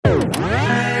What's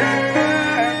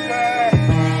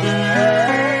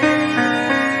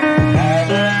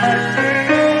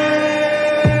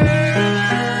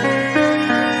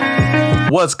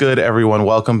good, everyone?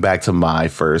 Welcome back to My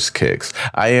First Kicks.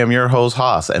 I am your host,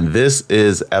 Haas, and this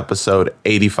is episode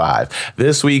 85.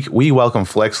 This week, we welcome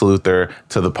Flexx Luthor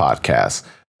to the podcast.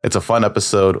 It's a fun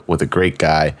episode with a great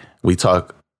guy. We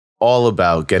talk all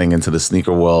about getting into the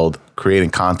sneaker world, creating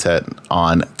content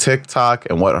on TikTok,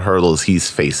 and what hurdles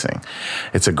he's facing.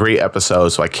 It's a great episode,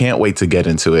 so I can't wait to get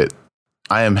into it.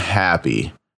 I am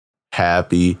happy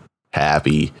to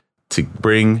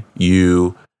bring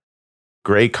you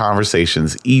great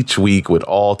conversations each week with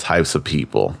all types of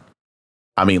people.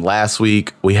 I mean, last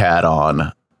week we had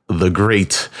on the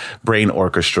great Brain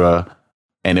Orchestra,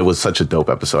 and it was such a dope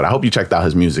episode. I hope you checked out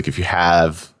his music. If you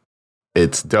have,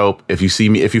 it's dope. If you see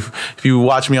me, if you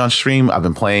watch me on stream, I've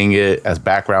been playing it as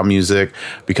background music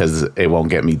because it won't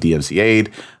get me DMCA'd.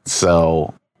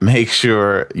 So make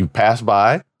sure you pass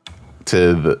by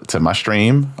to my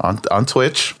stream on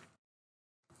Twitch,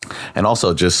 and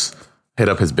also just hit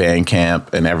up his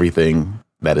Bandcamp and everything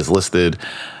that is listed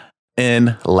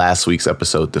in last week's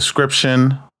episode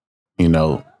description. You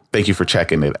know, thank you for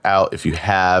checking it out. If you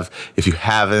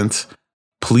haven't,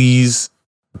 please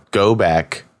go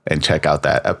back and check out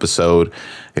that episode.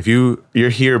 If you're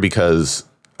here because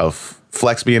of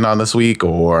Flexx being on this week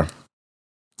or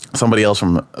somebody else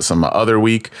from some other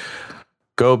week,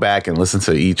 go back and listen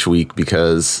to each week,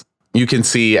 because you can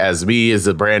see, as me as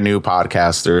a brand new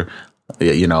podcaster,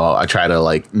 you know, I try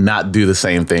to not do the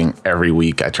same thing every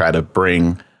week. I try to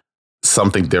bring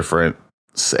something different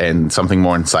and something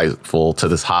more insightful to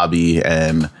this hobby,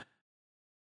 and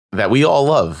that we all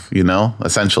love, you know,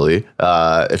 essentially.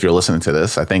 If you're listening to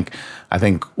this, I think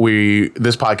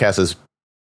this podcast is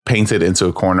painted into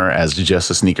a corner as just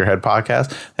a sneakerhead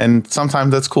podcast. And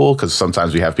sometimes that's cool, because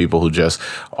sometimes we have people who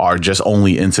are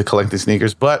only into collecting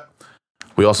sneakers, but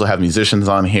we also have musicians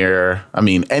on here. I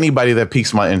mean, anybody that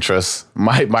piques my interest,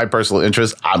 my personal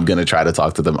interest, I'm going to try to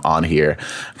talk to them on here,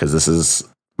 because this is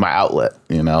my outlet.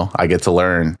 You know, I get to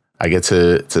learn. I get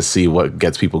to see what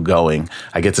gets people going.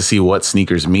 I get to see what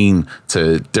sneakers mean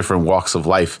to different walks of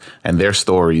life and their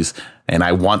stories. And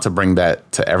I want to bring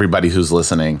that to everybody who's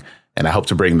listening. And I hope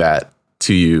to bring that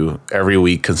to you every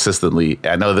week consistently.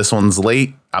 I know this one's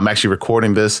late. I'm actually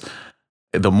recording this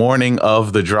the morning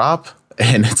of the drop,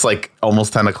 and it's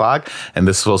almost 10 o'clock, and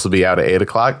this is supposed to be out at 8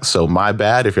 o'clock. So my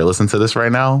bad if you're listening to this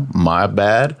right now. My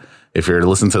bad if you're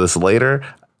listening to this later.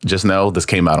 Just know this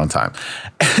came out on time.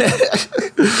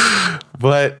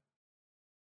 But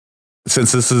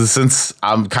since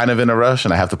I'm kind of in a rush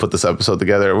and I have to put this episode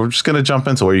together, we're just going to jump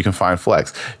into where you can find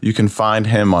Flexx. You can find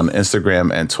him on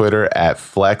Instagram and Twitter at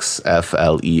Flexx,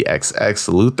 FLEXX,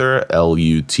 Luthor,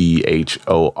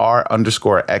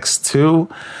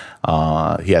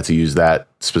 LUTHOR_X2. He had to use that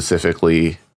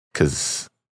specifically because,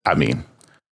 I mean,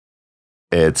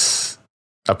 it's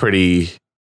a pretty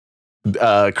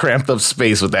cramped up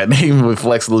space with that name, with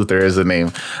Flexx Luthor as a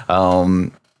name.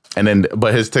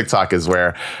 But his TikTok is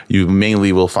where you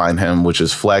mainly will find him, which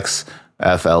is Flexx,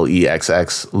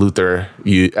 FLEXX, Luthor,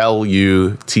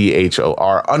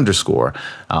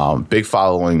 LUTHOR_. Big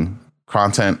following,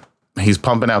 content. He's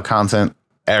pumping out content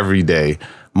every day,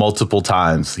 multiple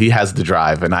times. He has the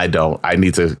drive, and I don't. I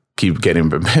need to keep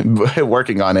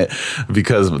working on it,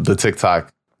 because the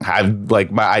TikTok, my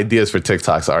ideas for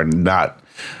TikToks are not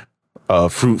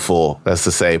fruitful, that's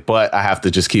to say, but I have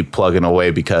to just keep plugging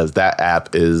away, because that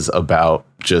app is about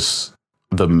just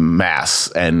the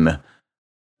mass and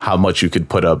how much you could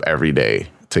put up every day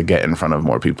to get in front of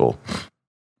more people.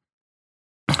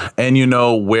 And you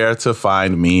know where to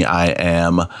find me. I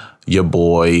am your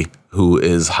boy, who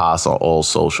is Haas on all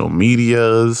social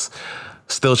medias.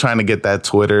 Still trying to get that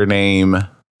Twitter name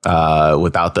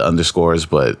without the underscores,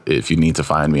 but if you need to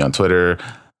find me on Twitter,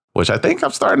 which I think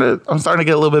I'm starting to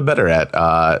get a little bit better at,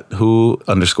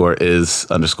 who_is_Haas.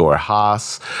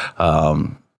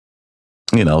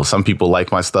 You know, some people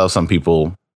like my stuff, some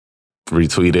people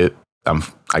retweet it.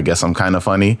 I guess I'm kind of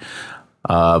funny.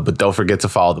 But don't forget to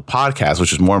follow the podcast,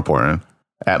 which is more important,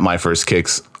 at My First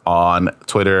Kicks on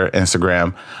Twitter,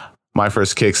 Instagram. My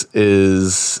First Kicks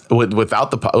is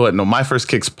without the My First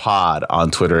Kicks pod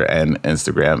on Twitter and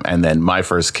Instagram, and then My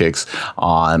First Kicks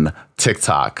on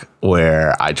TikTok,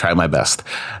 where I try my best.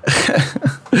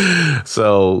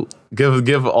 So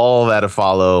give all that a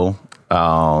follow.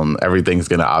 Everything's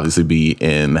gonna obviously be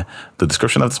in the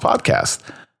description of this podcast.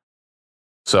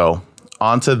 So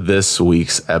on to this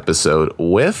week's episode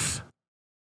with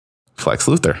Flexx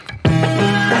Luthor.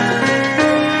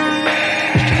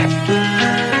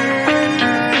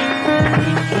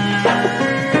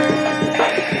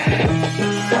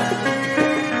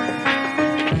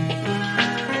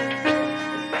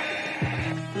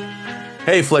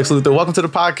 Hey, Flexx Luthor, welcome to the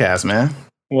podcast, man.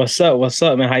 What's up? What's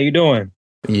up, man? How you doing?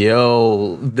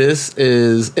 Yo,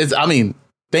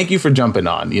 thank you for jumping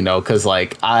on, because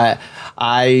like I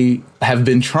have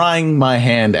been trying my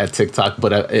hand at TikTok,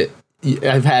 but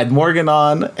I've had Morgan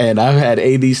on and I've had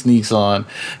Andy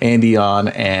on,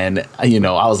 and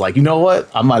I was like, you know what?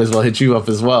 I might as well hit you up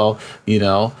as well.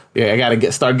 I gotta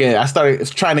I started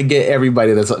trying to get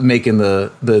everybody that's making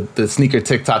the sneaker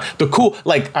TikTok, the cool,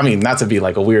 not to be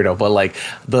like a weirdo, but like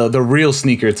the real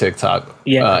sneaker TikTok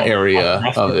area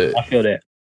of it. I feel that.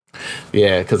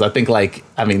 Yeah, because I think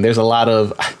there's a lot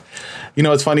of,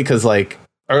 it's funny because like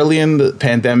early in the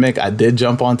pandemic, I did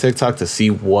jump on TikTok to see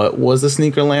what was the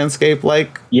sneaker landscape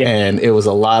like. Yeah. And it was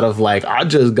a lot of like, I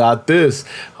just got this.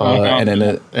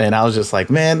 And I was just like,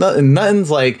 man,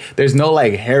 nothing's like, there's no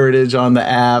like heritage on the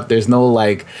app. There's no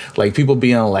like people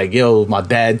being like, yo, my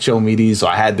dad showed me these, so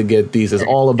I had to get these. It's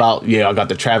all about, I got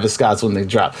the Travis Scotts when they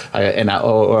dropped.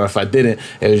 Or if I didn't,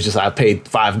 it was just, I paid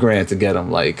 $5,000 to get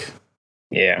them. Like,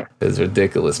 yeah, it's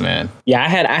ridiculous, man. Yeah, I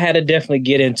had to definitely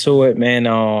get into it, man.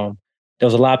 There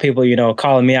was a lot of people,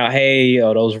 calling me out, hey,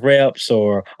 those reps,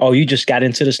 or, oh, you just got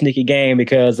into the sneaker game,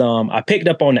 because I picked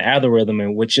up on the algorithm,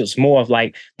 and which is more of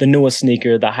like the newest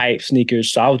sneaker, the hype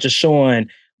sneakers. So I was just showing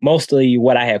mostly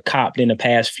what I have copped in the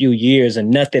past few years, and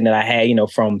nothing that I had,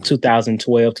 from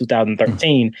 2012,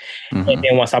 2013. Mm-hmm. And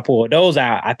then once I pulled those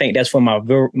out, I think that's when my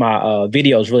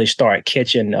videos really start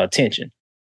catching attention.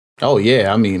 Oh,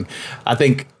 yeah. I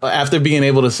think after being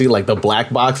able to see like the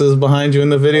black boxes behind you in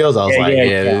the videos, I was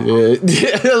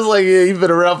I was like, you've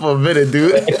been around for a minute,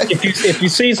 dude. if you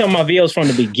see some of my videos from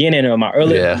the beginning or my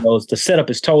early videos, the setup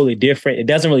is totally different. It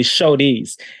doesn't really show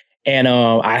these. And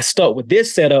I stuck with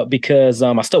this setup because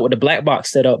I stuck with the black box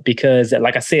setup because,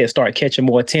 like I said, it started catching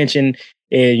more attention.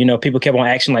 And, people kept on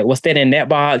asking like, what's that in that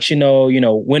box?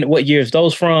 What year is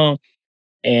those from?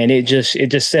 And it just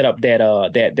set up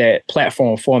that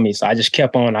platform for me. So I just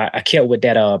kept on. I kept with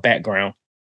that background.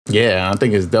 Yeah, I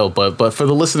think it's dope. But for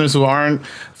the listeners who aren't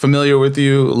familiar with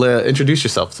you, introduce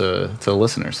yourself to the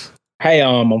listeners. Hey,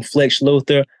 I'm Flexx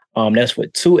Luthor. That's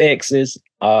with 2 X's.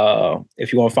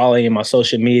 If you want to follow me on my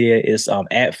social media, it's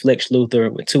at Flexx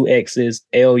Luthor with 2 X's,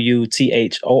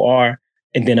 LUTHOR,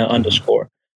 and then an underscore.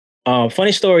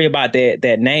 Funny story about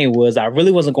that name was I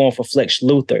really wasn't going for Flexx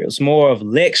Luthor. It was more of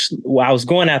Lex. Well, I was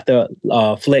going after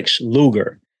Flex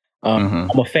Luger. I'm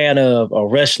a fan of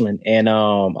wrestling, and I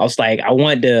was like, I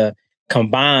wanted to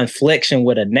combine flexion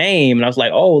with a name, and I was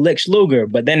like, oh, Lex Luger,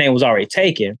 but that name was already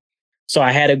taken, so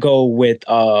I had to go with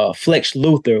Flexx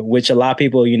Luthor, which a lot of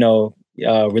people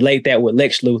relate that with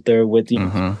Lex Luthor with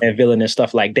and villain and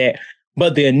stuff like that.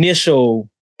 But the initial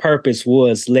purpose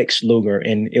was Lex Luger,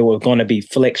 and it was going to be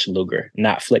Flex Luger,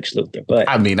 not Flexx Luthor. But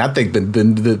I think the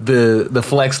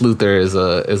Flexx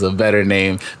Luthor is a better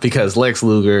name because Lex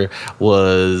Luger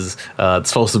was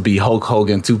supposed to be Hulk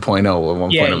Hogan 2.0 at one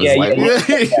point of his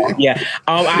life. Yeah.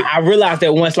 I realized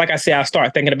that once, like I said, I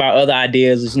started thinking about other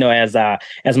ideas.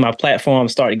 As my platform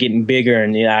started getting bigger,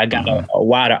 and I got a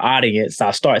wider audience, I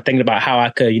started thinking about how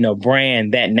I could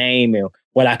brand that name and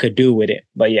what I could do with it.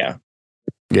 But yeah.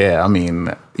 Yeah, I'm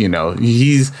not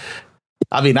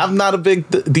a big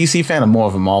DC fan. I'm more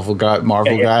of a Marvel guy.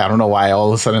 I don't know why all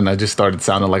of a sudden I just started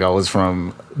sounding like I was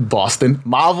from Boston.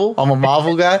 Marvel. I'm a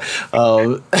Marvel guy.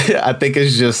 I think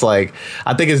it's just like,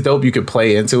 I think it's dope. You could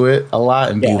play into it a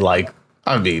lot and be like,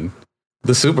 the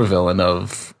supervillain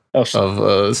of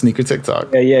sneaker TikTok.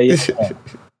 Yeah.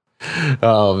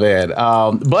 Oh, man.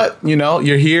 But,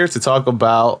 you're here to talk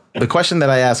about the question that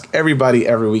I ask everybody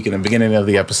every week in the beginning of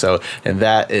the episode. And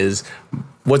that is,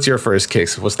 what's your first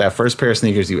kicks? What's that first pair of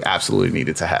sneakers you absolutely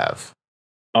needed to have?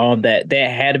 That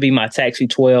had to be my Taxi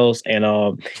 12s.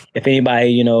 And if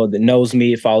anybody, that knows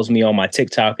me, follows me on my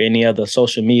TikTok or any other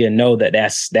social media, know that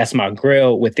that's my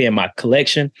grail within my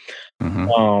collection.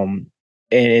 And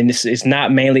it's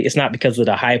not because of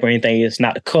the hype or anything. It's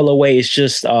not the colorway. It's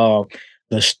just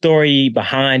the story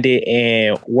behind it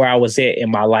and where I was at in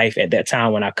my life at that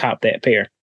time when I copped that pair.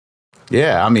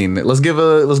 Yeah, let's give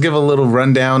a little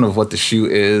rundown of what the shoe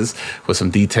is with some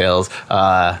details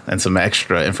and some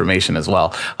extra information as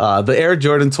well. The Air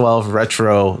Jordan 12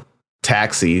 Retro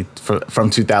Taxi from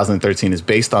 2013 is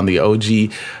based on the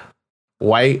OG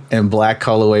white and black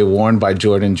colorway worn by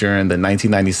Jordan during the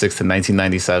 1996 to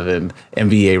 1997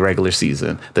 NBA regular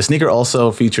season. The sneaker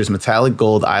also features metallic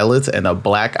gold eyelets and a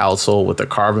black outsole with a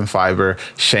carbon fiber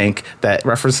shank that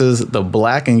references the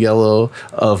black and yellow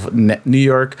of New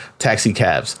York taxi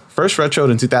cabs. First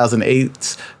retroed in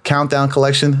 2008's Countdown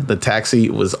collection, the Taxi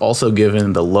was also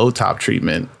given the low top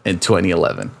treatment in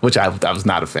 2011, which I was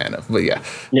not a fan of. But yeah.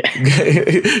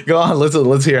 Go on.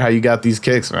 Let's hear how you got these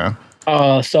kicks, man.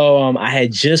 I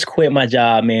had just quit my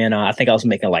job, man. I think I was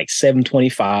making like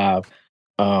 $725.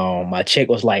 My check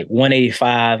was like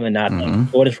 185, and I think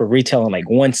Mm-hmm. orders for retailing like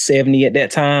 170 at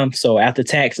that time. So after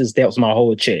taxes, that was my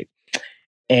whole check.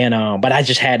 And but I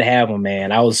just had to have them,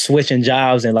 man. I was switching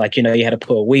jobs, and like you had to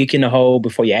put a week in the hole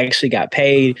before you actually got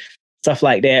paid, stuff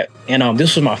like that. And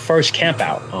this was my first camp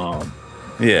out.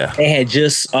 Yeah. They had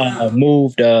just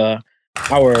moved our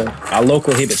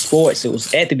local Hibbett Sports. It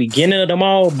was at the beginning of the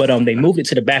mall, but they moved it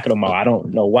to the back of the mall. I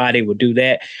don't know why they would do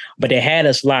that, but they had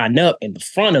us lined up in the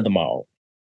front of the mall.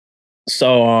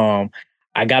 So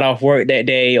I got off work that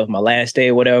day. It was my last day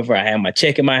or whatever. I had my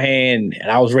check in my hand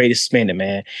and I was ready to spend it,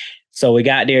 man. So we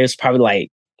got there. It's probably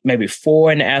like maybe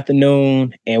 4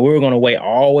 p.m. and we were going to wait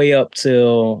all the way up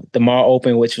till the mall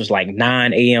opened, which was like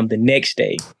 9 a.m. the next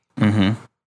day. Mm-hmm.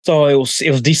 So it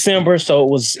was December,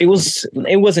 so it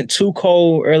wasn't too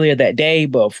cold earlier that day,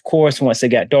 but of course once it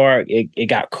got dark, it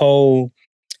got cold,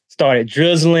 started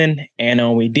drizzling,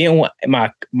 and we didn't want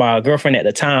my girlfriend at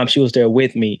the time, she was there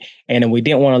with me, and we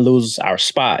didn't want to lose our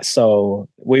spot, so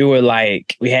we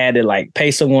had to like pay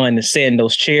someone to sit in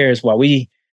those chairs while we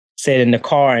sat in the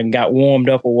car and got warmed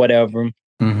up or whatever.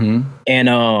 Mm-hmm.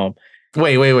 And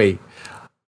wait.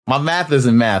 My math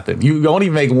isn't mathing. You only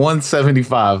make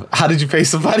 175. How did you pay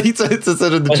somebody to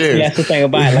sit in the chairs? That's the thing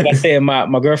about it. Like I said,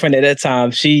 my girlfriend at that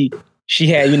time, she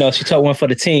had, she took one for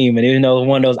the team, and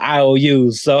one of those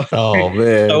IOUs. So, oh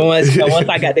man. so once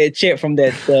I got that check from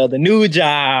that the new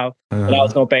job, that I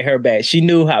was gonna pay her back, she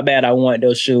knew how bad I wanted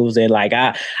those shoes, and like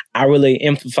I really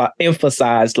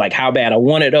emphasized like how bad I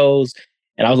wanted those,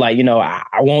 and I was like,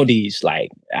 I want these. Like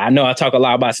I know I talk a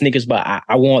lot about sneakers, but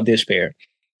I want this pair.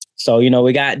 So,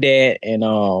 we got that,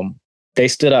 and they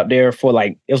stood up there for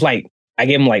like, it was like, I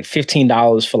gave them like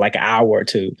 $15 for like an hour or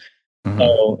two. Mm-hmm.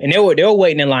 So, and they were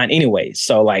waiting in line anyway.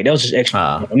 So like, that was just extra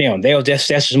on them. That's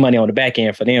just money on the back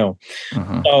end for them.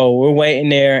 Mm-hmm. So we're waiting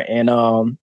there, and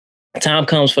time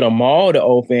comes for the mall to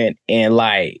open, and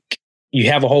like,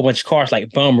 you have a whole bunch of cars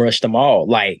like bum rush the mall.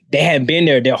 Like they hadn't been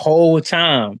there the whole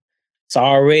time. So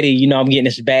already, I'm getting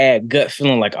this bad gut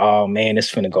feeling like, oh man,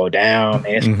 it's finna go down,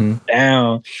 man, it's finna go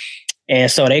down. And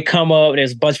so they come up,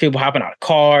 there's a bunch of people hopping out of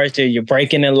cars, you're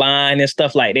breaking in line and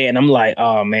stuff like that. And I'm like,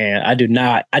 oh man, I do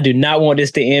not want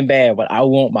this to end bad, but I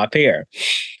want my pair.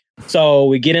 So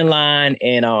we get in line,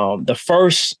 and the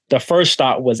first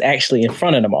stop was actually in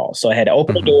front of the mall. So I had to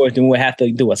open the doors, then we have to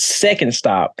do a second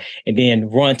stop and then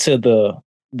run to the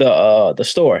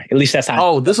store. At least that's how.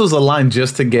 Oh, this was a line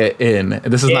just to get in.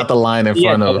 This is not the line in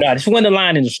front of. No, this wasn't the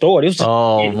line in the store. This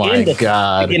was my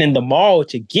God. Get in the mall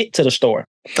to get to the store.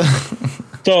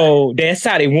 So that's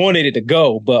how they wanted it to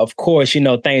go. But of course,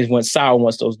 things went sour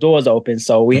once those doors opened.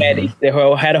 So we had a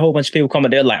whole bunch of people coming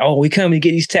there like, oh, we coming to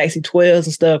get these taxi 12s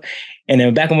and stuff. And in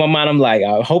the back of my mind, I'm like,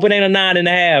 I hope it ain't a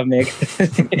 9.5, man.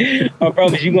 I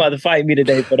promise you're going to have to fight me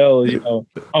today for those,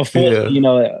 Unfortunately,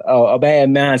 a bad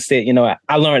mindset,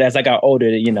 I learned as I got older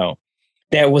that,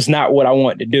 that was not what I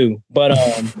wanted to do. But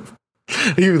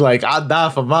he was like, I'll die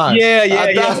for mine. Mine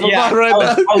right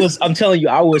now. I'm telling you,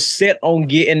 I was set on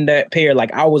getting that pair.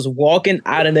 Like I was walking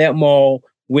out of that mall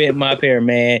with my pair,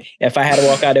 man. If I had to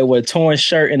walk out there with a torn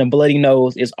shirt and a bloody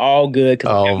nose, it's all good.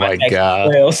 Oh my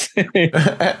God. So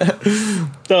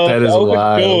that is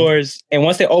wild. Doors, and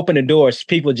once they open the doors,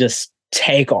 people just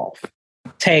take off.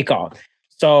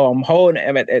 So I'm holding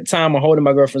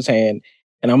my girlfriend's hand,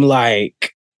 and I'm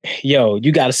like, yo,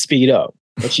 you got to speed up.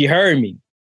 But she heard me.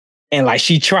 And like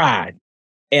she tried.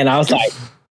 And I was like,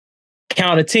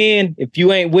 count of 10. If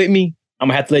you ain't with me, I'm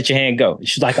gonna have to let your hand go.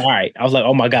 She's like, all right. I was like,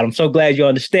 oh my God, I'm so glad you're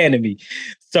understanding me.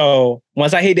 So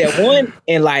once I hit that one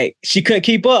and like she couldn't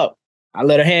keep up, I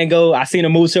let her hand go. I seen her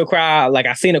move to a crowd. Like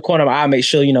I seen the corner of my eye, make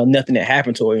sure, nothing that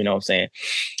happened to her, you know what I'm saying?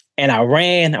 And I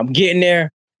ran, I'm getting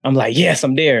there. I'm like, yes,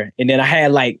 I'm there. And then I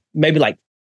had like, maybe like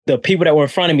the people that were in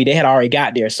front of me, they had already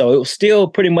got there. So it was still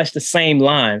pretty much the same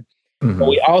line. Mm-hmm. But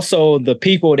we also, the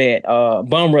people that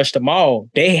bum rushed the mall,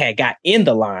 they had got in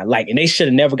the line, like, and they should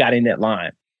have never got in that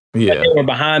line. Yeah, but they were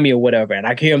behind me or whatever, and I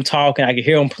could hear them talking, I could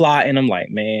hear them plotting. I'm like,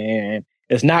 man,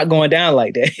 it's not going down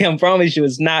like that. I promise you,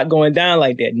 it's not going down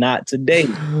like that. Not today.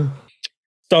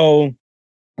 So,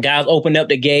 guys opened up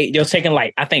the gate. They're taking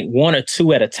like I think 1 or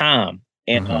 2 at a time,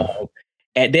 and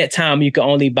at that time you could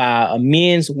only buy a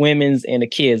men's, women's, and a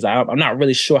kids. I'm not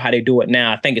really sure how they do it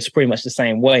now. I think it's pretty much the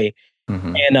same way.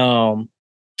 Mm-hmm. And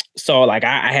so like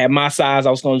I had my size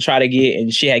I was going to try to get,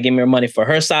 and she had given me her money for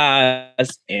her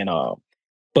size, and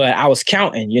but I was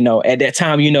counting, at that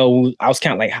time, I was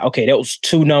counting like, okay, that was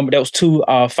 2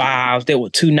 5s, there were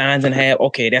 2 9s and a half.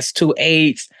 Okay, that's 2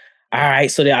 8s. All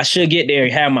right, so that I should get there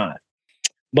and have mine.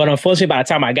 But unfortunately, by the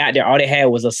time I got there, all they had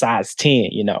was a size 10,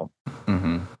 you know.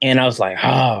 Mm-hmm. And I was like,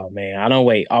 oh man, I don't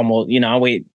wait almost, you know, I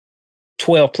wait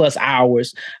 12 plus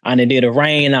hours. I done did a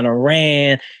rain, I done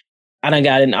ran. I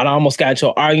almost got into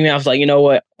an argument. I was like, you know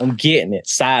what? I'm getting it.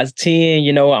 Size 10,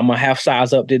 you know, I'm gonna half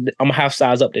size up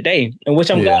today. And which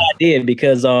I'm glad I did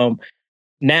because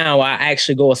now I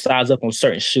actually go a size up on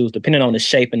certain shoes, depending on the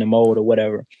shape and the mold or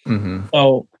whatever. Mm-hmm.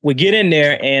 So we get in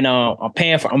there and I'm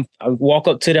paying for I walk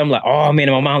up to them like, oh man,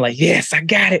 in my mind, like, yes, I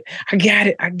got it.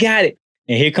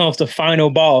 And here comes the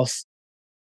final boss.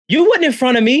 You wasn't in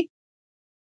front of me.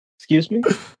 Excuse me.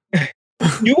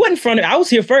 You wasn't in front of me. I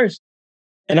was here first.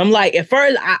 And I'm like, at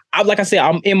first, I like I said,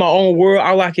 I'm in my own world.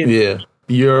 I like it. Yeah.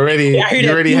 You already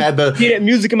had the hear that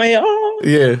music in my head. Oh.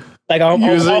 Yeah. Like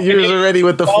you was already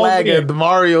with the flag and the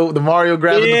Mario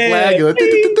grabbing the flag. You're like,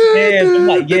 I'm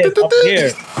like, yes, I'm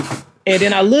here. And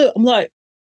then I look,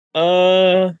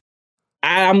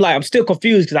 I'm like, I'm still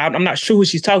confused because I'm not sure who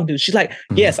she's talking to. She's like,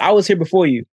 yes, I was here before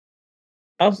you.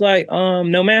 I was like,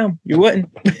 no, ma'am, you wasn't.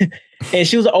 And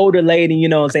she was an older lady, you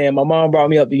know what I'm saying? My mom brought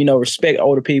me up to, you know, respect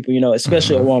older people, you know,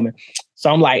 especially a woman.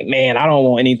 So I'm like, man, I don't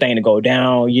want anything to go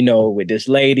down, you know, with this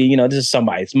lady. You know, this is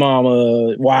somebody's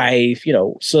mama, wife, you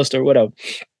know, sister, whatever.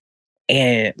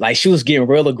 And like, she was getting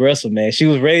real aggressive, man. She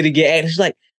was ready to get at it. She's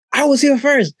like, I was here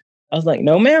first. I was like,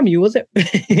 no, ma'am, you wasn't.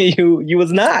 you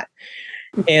was not.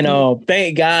 And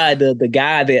thank God the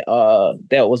guy that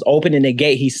was opening the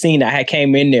gate, he seen that I had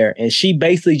came in there, and she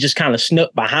basically just kind of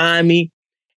snuck behind me.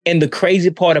 And the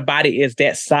crazy part about it is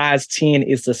that size 10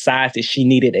 is the size that she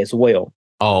needed as well.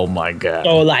 Oh my God.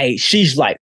 So like she's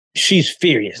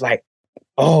furious. Like,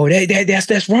 oh,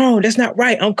 that's wrong. That's not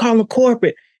right. I'm calling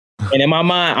corporate. And in my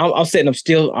mind, I'm sitting up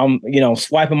still. I'm, you know,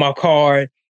 swiping my card.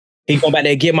 He going back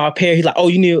there to get my pair. He's like, oh,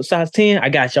 you need a size 10? I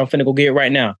got you. I'm finna go get it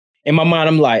right now. In my mind,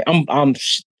 I'm like,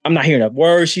 I'm not hearing a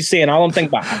word she's saying. All I'm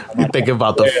thinking about. You're thinking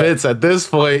about the fits at this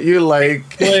point. You're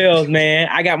like 12, man.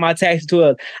 I got my taxi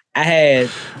 12. I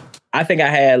think I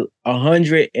had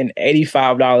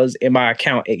 $185 in my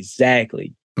account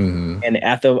exactly. Mm-hmm. And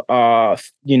after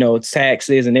you know,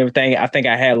 taxes and everything, I think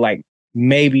I had like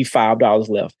maybe $5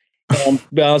 left. And to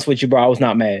be honest with you, bro, I was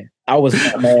not mad. I was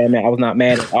not mad, man. I was not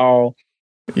mad at all.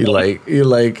 You're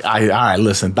like, all right,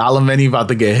 listen, Dollar Many about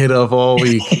to get hit up all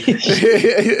week.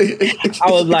 I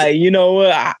was like, you know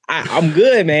what? I'm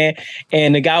good, man.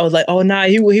 And the guy was like, oh, nah,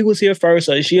 he was here first.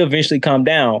 So she eventually calmed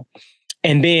down.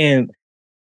 And then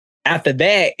after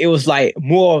that, it was like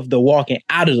more of the walking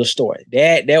out of the store.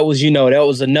 That was, you know, that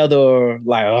was another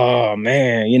like, oh,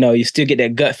 man, you know, you still get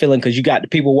that gut feeling because you got the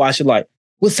people watching like,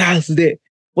 what size is that?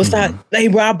 What size? Hey,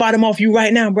 bro, I bought them off you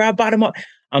right now, bro. I bought them off.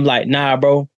 I'm like, nah,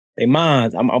 bro. They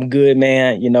mine. I'm good,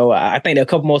 man. You know, I think there are a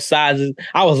couple more sizes.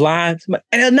 I was lying.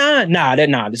 And a 9?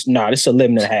 This is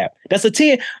 11 and a half. That's a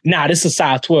 10? Nah, this is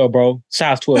size 12, bro.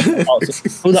 Size 12. I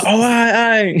was like,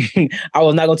 oh, I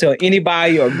was not gonna tell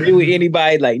anybody or agree with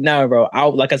anybody. Like, nah, bro.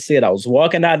 Like I said, I was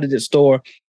walking out of the store,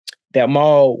 that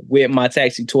mall with my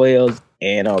taxi 12s,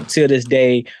 and till this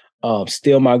day,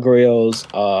 still my grills.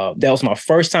 That was my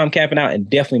first time camping out, and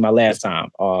definitely my last time.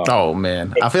 Oh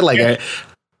man, I feel like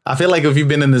if you've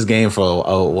been in this game for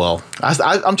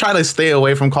I'm trying to stay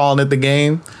away from calling it the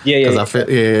game. Yeah. Because I feel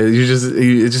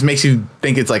it just makes you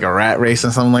think it's like a rat race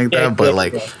or something like that. Yeah, but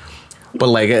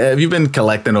like if you've been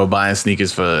collecting or buying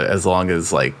sneakers for as long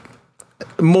as like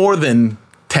more than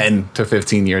 10 to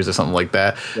 15 years or something like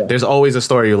that, there's always a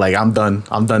story. You're like, I'm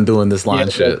done doing this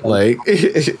line shit. Like,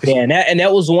 yeah, and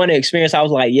that was one experience. I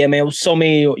was like, yeah, man, it was so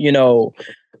many, you know,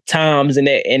 times in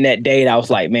that date, I was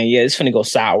like, man, yeah, it's finna go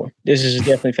sour. This is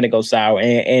definitely finna go sour.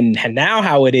 And now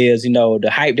how it is, you know,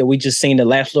 the hype that we just seen, the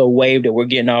last little wave that we're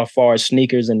getting off as far as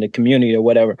sneakers in the community or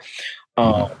whatever,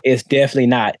 it's definitely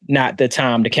not the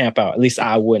time to camp out. At least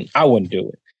I wouldn't do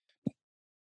it.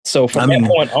 So from that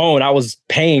point on, I was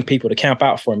paying people to camp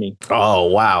out for me. Oh,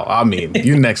 wow. I mean,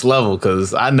 you next level,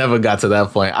 because I never got to that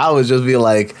point. I would just be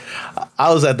like,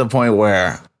 I was at the point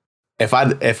where if I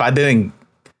didn't,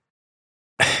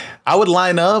 I would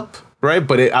line up, right?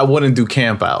 But I wouldn't do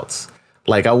camp outs.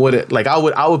 Like I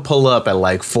would pull up at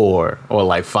like 4 or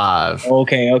like 5.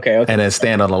 Okay. And then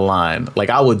stand on the line.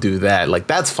 Like I would do that. Like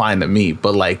that's fine to me.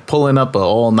 But like pulling up an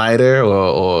all-nighter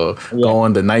or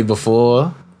going the night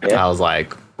before, I was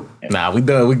like, nah, we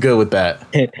good with that.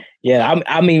 Yeah,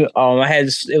 I mean, it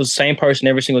was the same person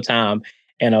every single time,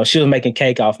 and she was making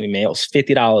cake off me, man. It was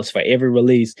 $50 for every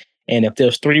release, and if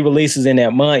there's 3 releases in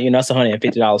that month, you know, that's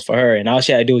 $150 for her, and all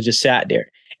she had to do was just sit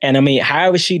there. And I mean,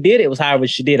 however she did it was however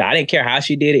she did it. I didn't care how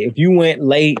she did it. If you went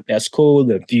late, that's cool.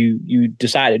 If you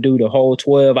decide to do the whole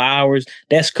 12 hours,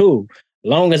 that's cool.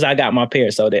 Long as I got my pair.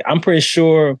 So that I'm pretty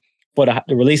sure for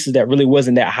the releases that really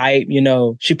wasn't that hype,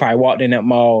 she probably walked in that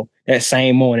mall that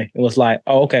same morning. It was like,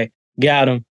 oh, okay, got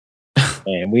him.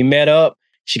 And we met up.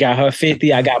 She got her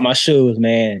 50. I got my shoes,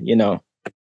 man,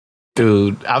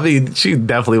 Dude, I mean, she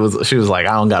definitely was. She was like,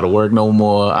 I don't got to work no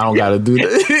more. I don't got to do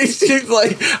that. She's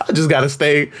like, I just got to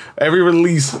stay every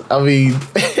release. I mean,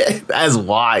 that's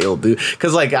wild, dude.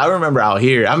 Because like, I remember out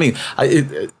here. I mean,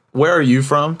 where are you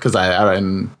from? Because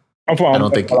I'm from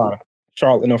North Carolina.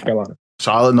 Charlotte, North Carolina.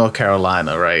 Charlotte, North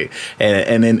Carolina, right?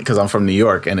 And then because I'm from New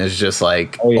York, and it's just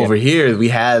like over here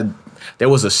there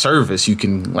was a service you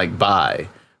can like buy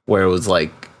where it was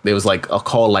like a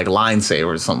call like Line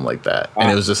Saver or something like that.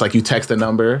 And it was just like you text a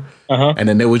number and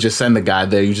then they would just send the guy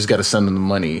there. You just got to send them the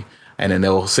money and then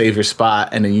they'll save your spot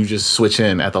and then you just switch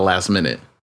in at the last minute.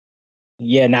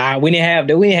 Yeah, nah, we didn't have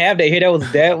that here.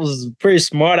 That was a pretty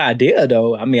smart idea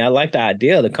though. I mean, I like the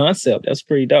idea, the concept. That's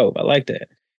pretty dope. I like that.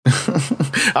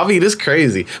 I mean, it's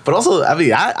crazy. But also, I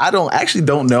mean, I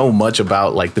don't know much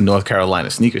about like the North Carolina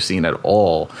sneaker scene at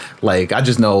all. Like, I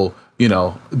just know,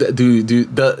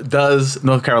 does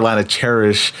North Carolina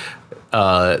cherish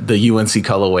the UNC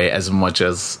colorway as much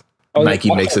as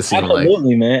Nike makes it seem like?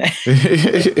 Absolutely, man.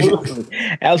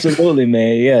 Absolutely,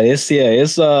 man.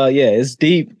 It's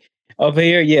deep up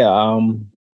here. Yeah.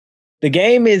 The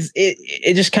game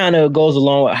it just kind of goes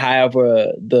along with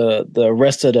however the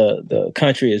rest of the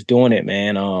country is doing it,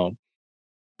 man.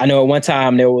 I know at one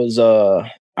time there was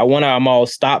one of our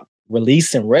malls stopped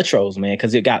releasing retros, man,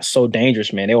 because it got so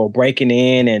dangerous, man. They were breaking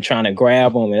in and trying to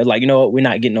grab them. And it's like, you know what? We're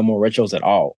not getting no more retros at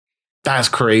all. That's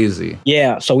crazy.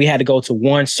 Yeah. So we had to go to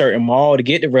one certain mall to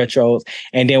get the retros.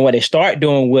 And then what they started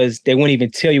doing was they wouldn't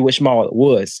even tell you which mall it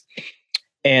was.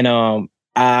 And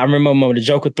I remember when the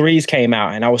Joker 3s came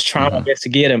out and I was trying my best to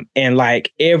get them. And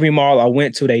like every mall I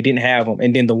went to, they didn't have them.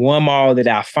 And then the one mall that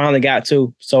I finally got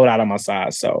to sold out on my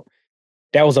size. So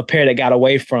that was a pair that got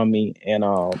away from me. And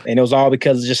it was all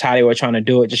because of just how they were trying to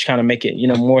do it, just kind of make it,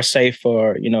 more safe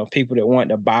for, people that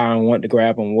want to buy and want to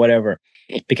grab them, whatever.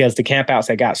 Because the campouts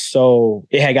had got so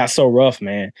rough,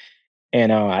 man.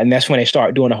 And that's when they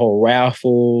start doing the whole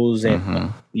raffles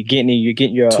and you're getting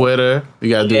your Twitter. You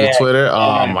gotta do the Twitter.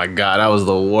 Oh my God, that was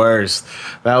the worst.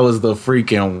 That was the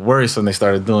freaking worst when they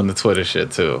started doing the Twitter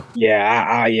shit too.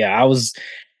 I was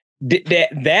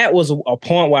that was a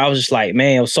point where I was just like,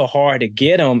 man, it was so hard to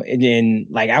get them. And then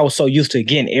like I was so used to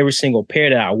getting every single pair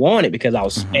that I wanted because I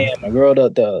was spamming my girl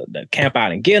the camp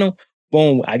out and get them.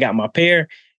 Boom, I got my pair.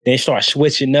 They start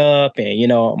switching up and,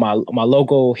 my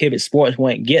local Hibbett Sports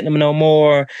wasn't getting them no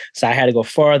more. So I had to go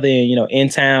farther, in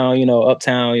town,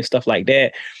 uptown and stuff like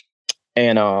that.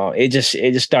 And it just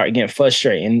started getting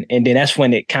frustrating. And then that's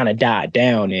when it kind of died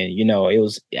down. And, it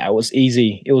was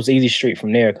easy street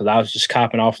from there because I was just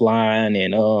copping offline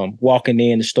and walking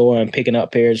in the store and picking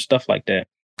up pairs, stuff like that.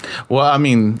 Well, I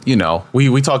mean,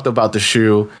 we talked about the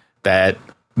shoe that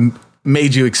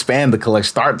made you expand the collection,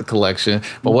 start the collection.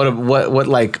 But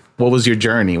what was your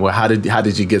journey? Well, how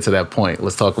did you get to that point?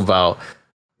 Let's talk about,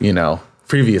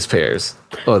 previous pairs.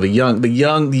 Oh, the young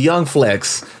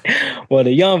Flexx. Well,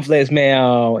 the young Flexx,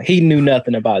 man, he knew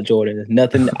nothing about Jordans.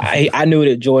 Nothing. I knew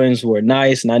that Jordans were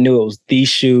nice, and I knew it was the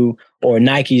shoe or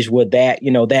Nikes were that,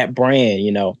 that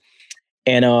brand,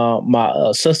 And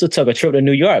my sister took a trip to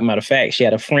New York. Matter of fact, she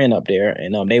had a friend up there,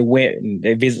 and they went and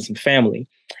they visited some family.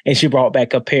 And she brought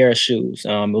back a pair of shoes.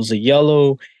 It was a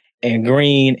yellow and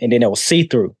green, and then it was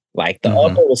see-through. Like the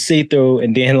upper was see-through,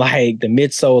 and then like the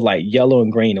midsole like yellow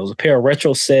and green. It was a pair of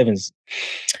retro 7s.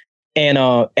 And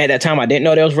at that time, I didn't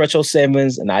know there was retro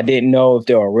 7s, and I didn't know if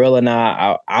they were real or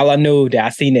not. All I knew that I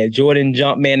seen that Jordan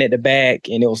Jumpman at the back,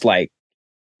 and it was like,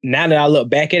 now that I look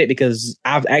back at it, because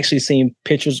I've actually seen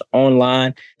pictures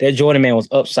online, that Jordan Man was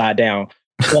upside down.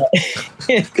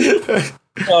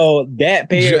 So that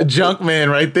pair, junk man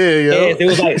right there, yo. It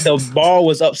was like the ball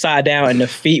was upside down and the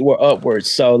feet were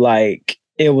upwards. So like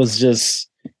it was just,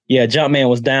 Jumpman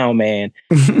was down, man.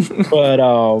 But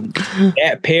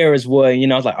that pair is what,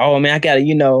 I was like, oh man, I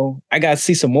gotta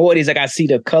see some more of these. I gotta see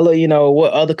the color,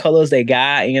 what other colors they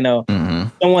got.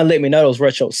 Someone let me know those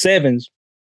retro 7s.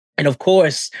 And of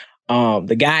course,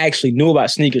 the guy actually knew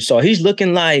about sneakers. So he's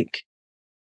looking like,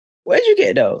 where'd you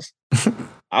get those?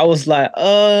 I was like,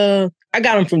 I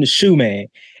got them from the Shoe Man.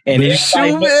 And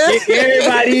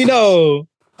everybody know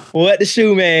what the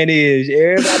Shoe Man is.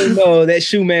 Everybody know that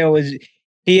Shoe Man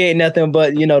he ain't nothing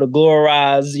but, the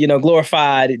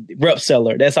glorified rep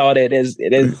seller. That's all that is.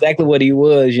 That's exactly what he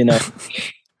was,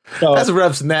 So, that's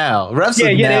reps now. Reps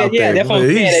are now. That's what I'm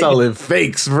saying. He's selling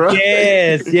fakes, bro.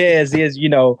 Yes. That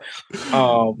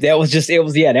was just, that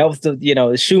was the,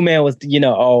 the Shoe Man was,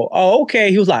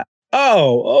 okay. He was like,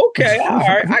 oh, okay. All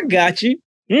right. I got you.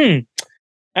 All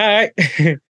right.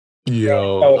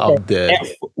 Yo, I'm dead.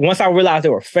 Once I realized they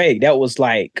were fake, that was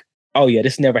like, oh yeah,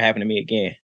 this never happened to me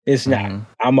again. It's not.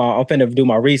 I'm finna do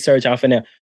my research. I'm finna,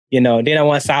 then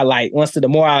once the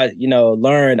more I,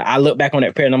 learned, I look back on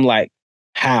that pair and I'm like,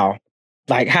 how?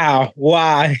 Like how?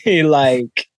 Why?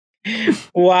 Like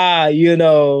why?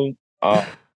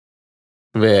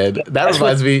 Man,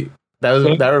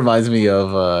 that reminds me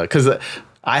of because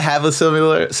I have a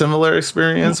similar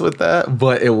experience with that,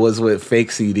 but it was with fake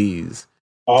CDs.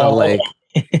 So like,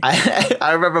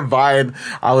 I remember buying.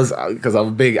 Because I'm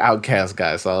a big Outkast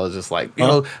guy, so I was just like,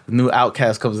 the new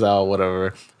Outkast comes out,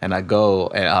 whatever, and I go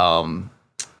and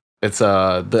it's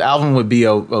the album with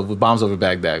B.O. with Bombs Over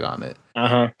Baghdad on it.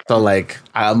 So like,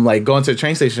 I'm like going to the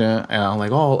train station and I'm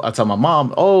like, I tell my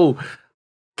mom,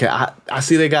 I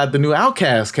see they got the new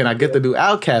Outkast. Can I get the new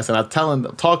Outkast? And I'm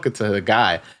talking to the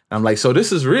guy. And I'm like, so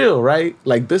this is real, right?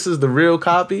 Like, this is the real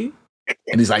copy?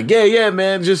 And he's like, yeah,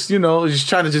 man. Just, just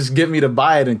trying to just get me to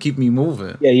buy it and keep me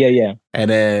moving. Yeah. And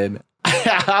then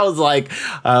I was like,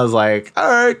 all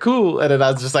right, cool. And then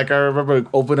I was just like, I remember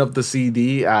opening up the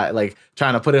CD, like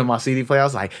trying to put it in my CD player. I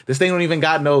was like, this thing don't even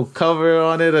got no cover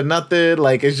on it or nothing.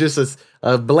 Like, it's just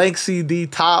a blank CD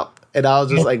top. And I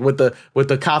was just like with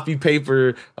the copy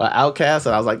paper Outkast,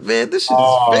 and I was like, man, this shit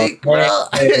is fake, bro.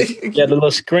 Yeah, the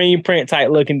little screen print type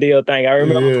looking deal thing. I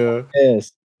remember. Yeah.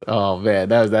 Yes. Oh man,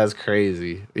 that's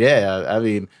crazy. Yeah, I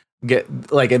mean,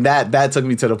 and that took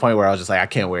me to the point where I was just like, I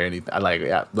can't wear anything.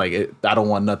 I don't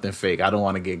want nothing fake. I don't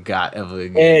want to get got ever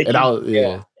again.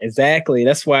 Yeah, exactly.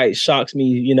 That's why it shocks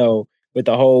me, with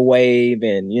the whole wave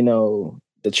and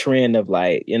the trend of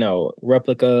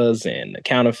replicas and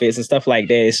counterfeits and stuff like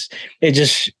this.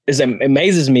 It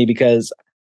amazes me because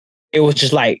it was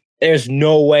just like, there's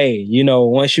no way,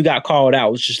 once you got called out,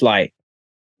 it was just like,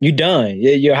 you done.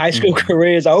 Your high school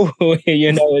career is over.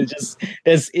 It's just,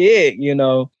 that's it,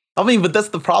 I mean, but that's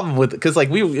the problem with it. Because like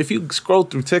if you scroll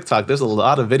through TikTok, there's a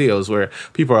lot of videos where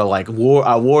people are like,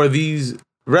 I wore these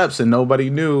reps and nobody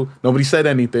knew, nobody said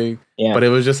anything. Yeah. But it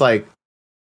was just like,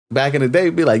 back in the day,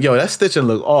 be like, yo, that stitching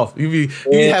look off. You be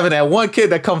having that one kid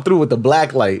that come through with the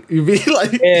black light. You be like,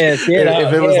 if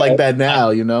it was like that now,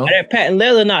 That patent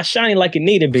leather not shining like it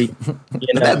need to be.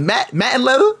 That matte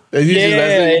leather?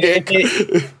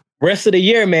 Rest of the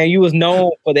year, man, you was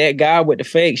known for that guy with the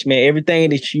fakes, man. Everything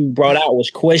that you brought out was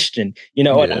questioned. You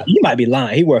might be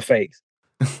lying. He wore fakes.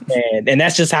 and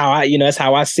that's just how that's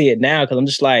how I see it now. Cause I'm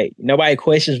just like, nobody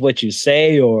questions what you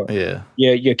say or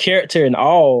your character and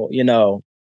all,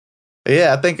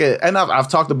 Yeah, I think and I've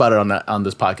talked about it on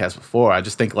this podcast before. I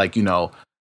just think like,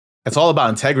 it's all about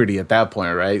integrity at that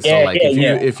point, right? So like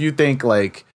if you think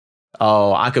like,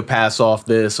 oh, I could pass off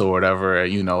this or whatever,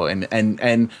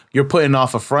 and you're putting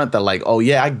off a front that like, oh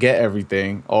yeah, I get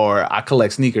everything, or I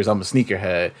collect sneakers, I'm a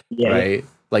sneakerhead, right?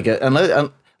 Like unless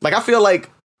like I feel like,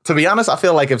 to be honest, I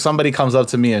feel like if somebody comes up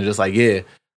to me and just like, these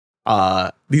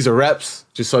are reps,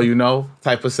 just so you know,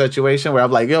 type of situation where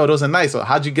I'm like, yo, those are nice. So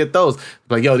how'd you get those?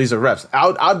 Like, yo, these are reps.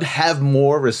 I'd have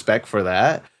more respect for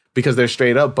that because they're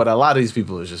straight up. But a lot of these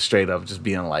people are just straight up, just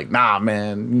being like, nah,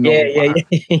 man,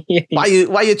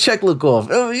 why your check look off?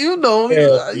 Yeah.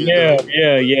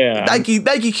 Nike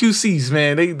QCs,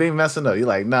 man, they messing up. You're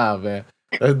like, nah, man,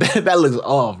 that looks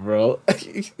off, bro.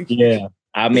 Yeah.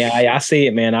 I mean, I see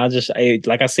it, man.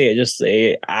 Like I said,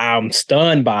 I'm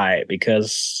stunned by it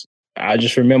because I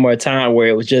just remember a time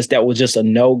where that was just a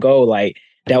no-go. Like,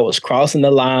 that was crossing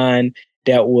the line.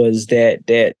 That was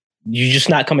that you're just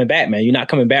not coming back, man. You're not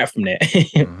coming back from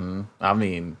that. I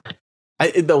mean,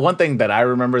 the one thing that I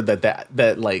remember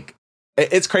that like,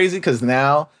 it's crazy because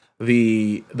now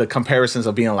the comparisons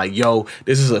of being like, yo,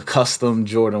 this is a custom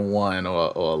Jordan 1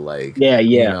 or like,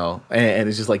 and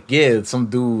it's just like, some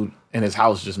dude in his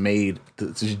house just made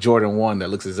this Jordan 1 that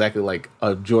looks exactly like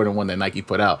a Jordan 1 that Nike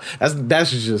put out.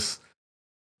 That's just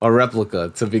a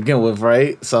replica to begin with,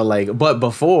 right? So like, but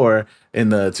before in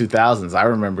the 2000s, I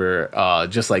remember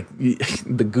just like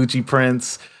the Gucci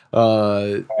prints,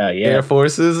 Air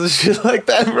Forces and shit like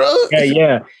that, bro.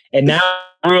 Yeah. And now,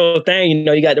 real thing,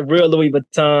 you got the real Louis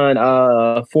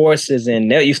Vuitton Forces, and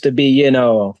that used to be,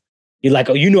 you're like,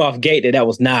 oh, you knew off gate that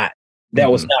was not. That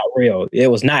was not real.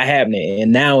 It was not happening.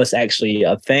 And now it's actually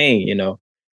a thing, Yeah,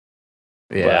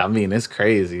 but, I mean, it's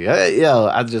crazy.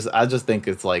 I just think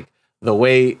it's like the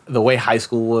way high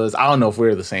school was. I don't know if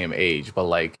we're the same age, but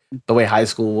like the way high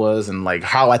school was and like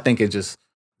how I think it just,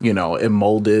 it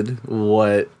molded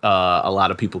what a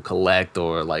lot of people collect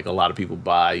or like a lot of people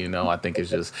buy, I think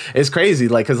it's crazy.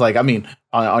 Like, cause like, I mean,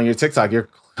 on your TikTok, your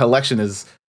collection is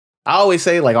I always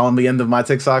say like on the end of my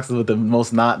TikToks with the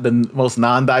most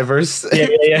non-diverse or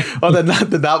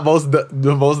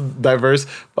the most diverse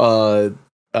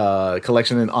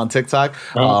collection on TikTok.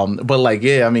 But like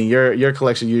I mean your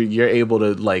collection you're able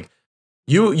to like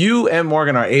you and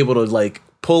Morgan are able to like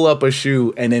pull up a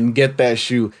shoe and then get that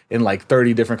shoe in like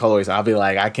 30 different colorways. I'll be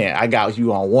like, I got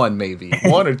you on one, maybe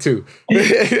one or two.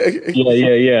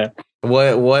 Yeah.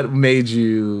 What made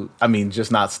you, I mean,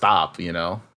 just not stop, you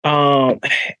know?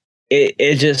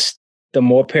 It just, the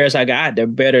more pairs I got, the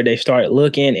better they started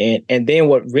looking. And then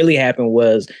what really happened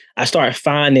was I started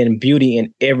finding beauty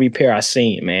in every pair I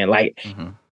seen, man. Like,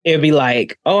 it'd be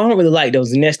like, oh, I don't really like those.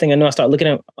 The next thing I know, I start looking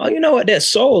at them. Oh, you know what? That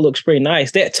sole looks pretty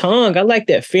nice. That tongue, I like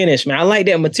that finish, man. I like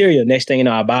that material. Next thing you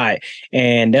know, I buy it.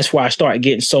 And that's why I started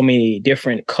getting so many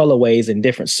different colorways and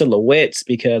different silhouettes,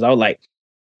 because I was like,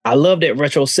 I love that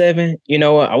Retro 7. You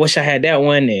know what? I wish I had that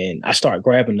one. And I start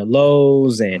grabbing the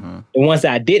lows and the ones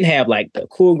that I didn't have, like the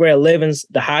Cool Gray 11s,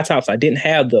 the high tops, I didn't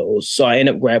have those. So I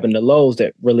ended up grabbing the lows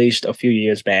that released a few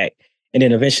years back. And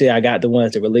then eventually I got the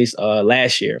ones that released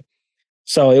last year.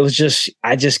 So it was just,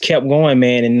 I just kept going,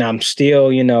 man. And I'm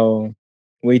still, you know,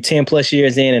 we're 10 plus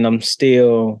years in and I'm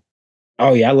still,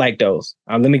 oh yeah, I like those.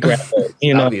 Let me grab those.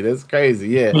 You know, I mean, that's crazy.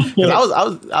 Yeah. Cause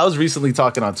I was recently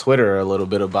talking on Twitter a little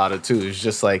bit about it too. It's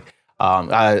just like,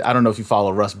 I don't know if you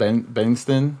follow Russ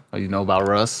Benston or you know about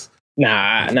Russ.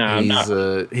 Nah.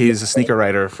 He's a sneaker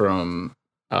writer from,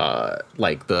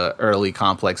 like the early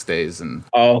Complex days, and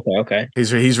okay.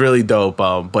 He's really dope.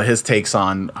 But his takes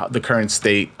on the current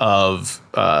state of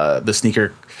the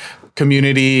sneaker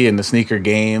community and the sneaker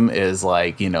game is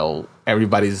like, you know,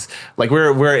 everybody's like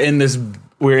we're in this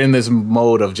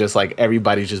mode of just like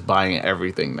everybody's just buying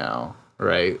everything now,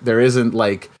 right? There isn't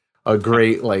like a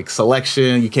great like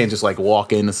selection. You can't just like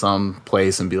walk into some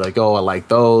place and be like, oh, I like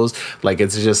those. Like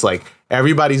it's just like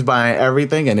everybody's buying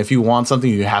everything, and if you want something,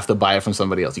 you have to buy it from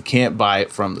somebody else. You can't buy it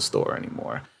from the store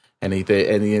anymore. And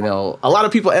you know, a lot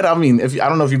of people. And I mean, I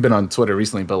don't know if you've been on Twitter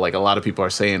recently, but like a lot of people are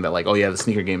saying that like, oh yeah, the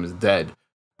sneaker game is dead.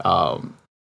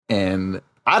 And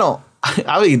I don't.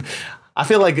 I mean, I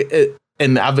feel like it.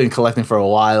 And I've been collecting for a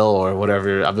while or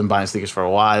whatever. I've been buying sneakers for a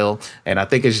while. And I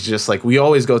think it's just like we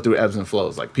always go through ebbs and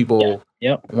flows. Like people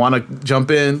want to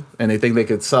jump in and they think they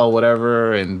could sell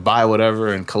whatever and buy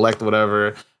whatever and collect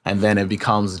whatever. And then it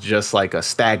becomes just like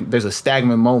there's a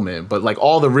stagnant moment. But like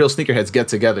all the real sneakerheads get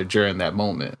together during that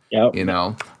moment, you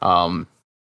know?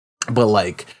 But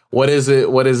like, what is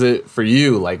it for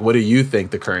you? Like, what do you think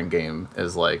the current game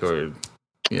is like, or,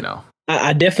 you know?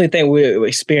 I definitely think we're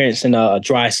experiencing a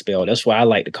dry spell. That's why I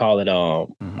like to call it.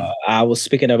 I was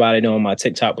speaking about it on my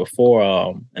TikTok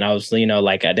before, and I was, you know,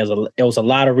 like there was a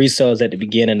lot of resales at the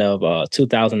beginning of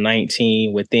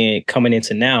 2019, within coming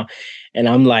into now, and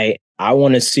I'm like, I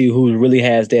want to see who really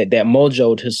has that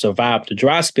mojo to survive the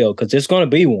dry spell, because there's going to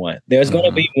be one. There's going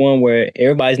to be one where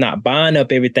everybody's not buying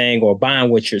up everything or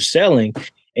buying what you're selling.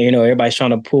 And, you know, everybody's trying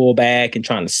to pull back and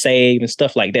trying to save and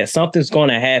stuff like that. Something's going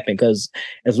to happen, because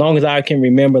as long as I can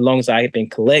remember, as long as I've been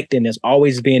collecting, there's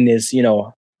always been this, you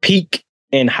know, peak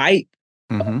and hype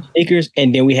of sneakers.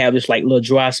 And then we have this like little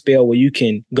dry spell where you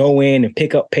can go in and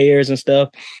pick up pairs and stuff.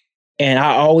 And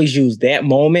I always use that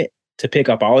moment to pick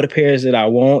up all the pairs that I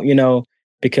want, you know,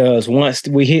 because once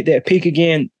we hit that peak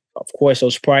again, of course,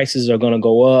 those prices are going to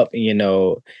go up. And, you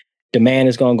know, demand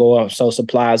is going to go up. So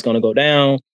supply is going to go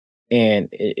down. And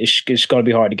it's going to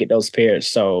be hard to get those pairs.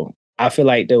 So I feel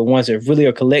like the ones that really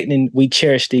are collecting, we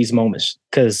cherish these moments.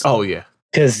 Because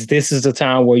this is the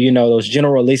time where, you know, those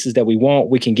general releases that we want,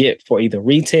 we can get for either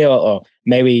retail or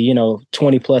maybe, you know,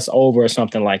 20 plus over or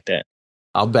something like that.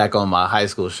 I'm back on my high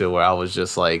school shit where I was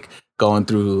just like going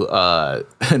through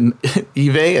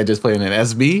eBay and just playing an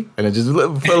SB and then just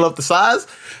fill up the size.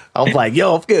 I was like,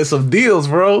 yo, I'm getting some deals,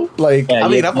 bro. Like, I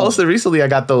mean, I posted recently, I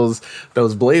got those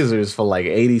blazers for like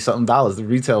 $80 something. The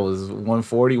retail was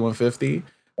 $140, $150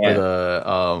 for the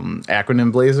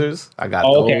acronym blazers. I got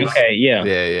those. Okay, yeah.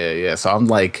 Yeah. So I'm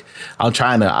like, I'm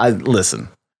trying to, listen.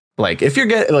 Like if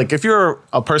you're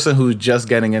a person who's just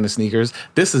getting into sneakers,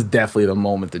 this is definitely the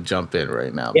moment to jump in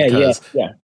right now. Because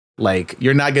like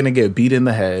you're not gonna get beat in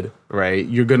the head, right?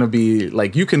 You're gonna be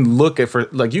like, you can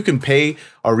you can pay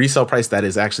a resale price that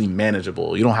is actually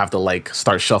manageable. You don't have to like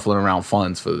start shuffling around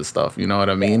funds for this stuff. You know what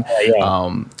I mean?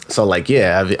 So like,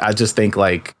 I just think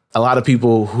like a lot of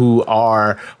people who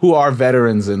are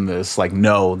veterans in this like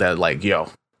know that like, yo,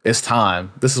 it's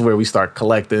time. This is where we start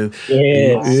collecting.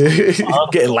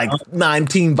 Getting like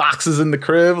 19 boxes in the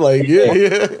crib. Like,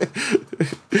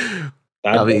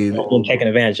 I mean, I'm taking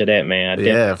advantage of that,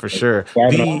 man. For sure.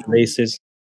 Races.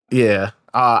 Yeah.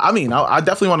 I mean, I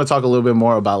definitely want to talk a little bit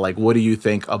more about like, what do you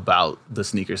think about the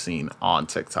sneaker scene on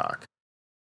TikTok?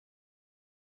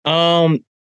 I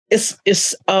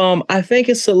think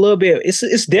it's a little bit,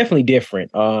 it's definitely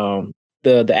different.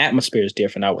 The atmosphere is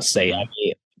different, I would say. I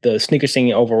mean, the sneaker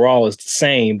scene overall is the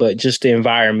same, but just the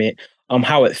environment,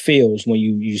 how it feels when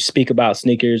you speak about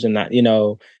sneakers and not,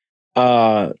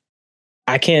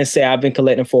 I can't say I've been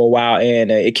collecting for a while,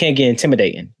 and it can get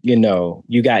intimidating. You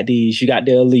got the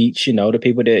elites, the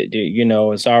people that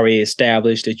it's already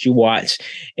established that you watch,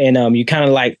 and you kind of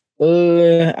like,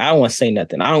 I don't want to say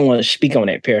nothing. I don't want to speak on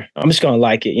that pair. I'm just gonna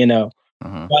like it,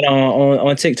 But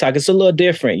on TikTok, it's a little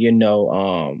different,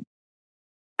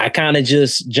 I kind of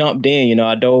just jumped in,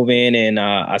 I dove in and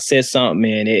I said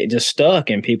something and it just stuck,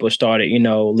 and people started,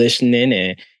 listening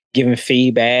and giving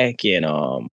feedback, and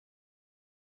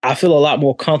I feel a lot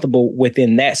more comfortable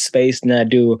within that space than I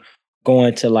do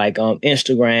going to like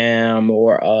Instagram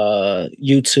or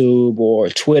YouTube or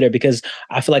Twitter, because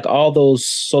I feel like all those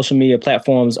social media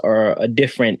platforms are a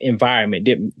different environment,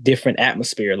 different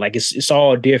atmosphere. Like it's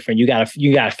all different. You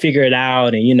gotta figure it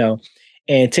out, and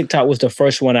and TikTok was the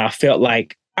first one I felt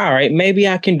like, all right, maybe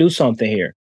I can do something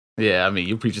here. Yeah, I mean,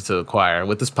 you preach it to the choir.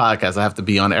 With this podcast, I have to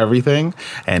be on everything,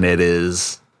 and it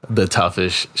is the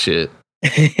toughest shit.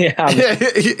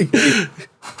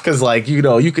 Because like you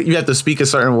have to speak a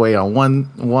certain way on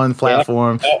one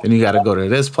platform, and you got to go to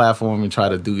this platform and try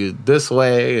to do it this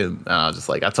way, and just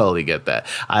like I totally get that.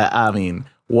 I mean,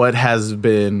 what has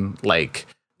been like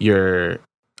I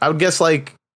would guess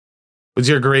like what's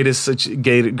your greatest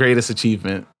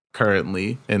achievement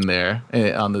currently in there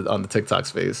on the TikTok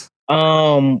space?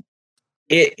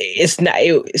 It's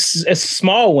a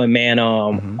small one, man.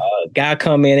 A guy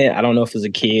come in, I don't know if it's a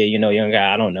kid, young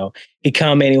guy, I don't know. He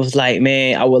come in, he was like,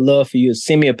 man, I would love for you to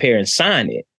send me a pair and sign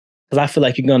it, because I feel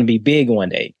like you're gonna be big one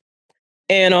day.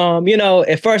 And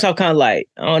at first I'm kind of like,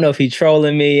 I don't know if he's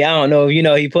trolling me. I don't know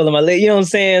if he pulling my leg, you know what I'm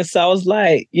saying? So I was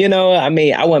like, I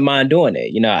mean, I wouldn't mind doing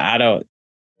it.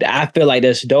 I feel like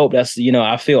that's dope. That's,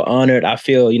 I feel honored. I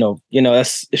feel,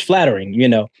 it's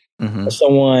flattering, for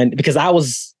someone, because I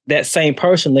was that same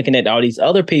person looking at all these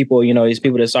other people, these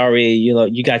people that's already,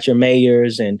 you got your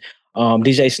mayors and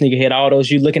DJ Sneakerhead, all those,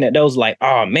 you looking at those like,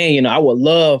 oh man, I would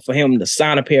love for him to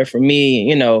sign a pair for me,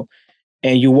 and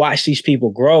you watch these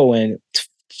people grow, and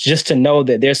just to know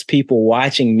that there's people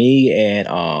watching me and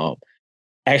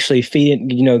actually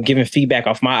giving feedback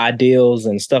off my ideals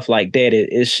and stuff like that,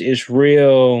 it's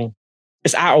real.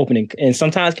 It's eye-opening, and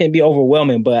sometimes can be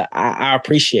overwhelming, but I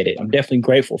appreciate it. I'm definitely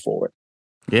grateful for it.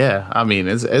 Yeah, I mean,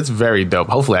 it's very dope.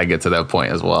 Hopefully I get to that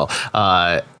point as well.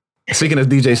 Speaking of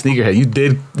DJ Sneakerhead,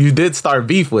 you did start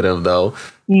beef with him though.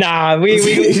 Nah,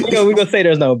 we gonna say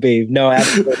there's no beef. No,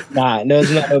 absolutely not. No,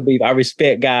 there's no beef. I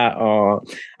respect God.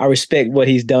 I respect what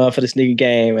he's done for the sneaker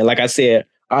game, and like I said,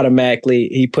 automatically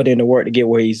he put in the work to get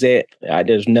where he's at.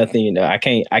 There's nothing, I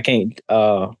can't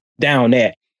down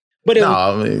that. But there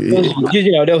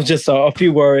was just a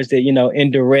few words that,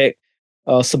 indirect,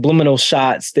 subliminal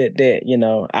shots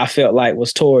that I felt like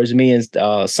was towards me and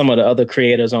some of the other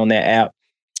creators on that app.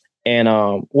 And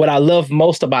what I love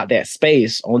most about that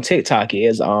space on TikTok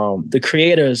is the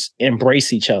creators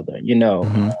embrace each other.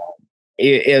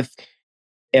 If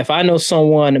I know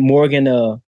someone,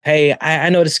 Morgan, hey, I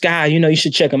know this guy, you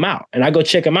should check him out. And I go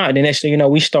check him out. And then next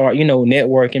thing we start,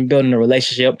 networking, building a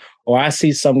relationship. Or I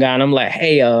see some guy and I'm like,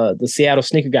 hey, the Seattle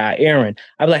sneaker guy, Aaron.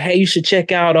 I'm like, hey, you should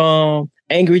check out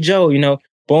Angry Joe,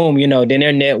 boom, then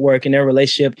they're networking, their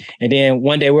relationship. And then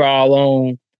one day we're all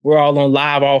on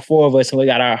live, all four of us. And we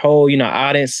got our whole,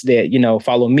 audience that,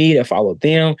 follow me, that follow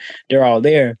them. They're all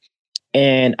there.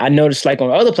 And I noticed like on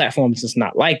other platforms, it's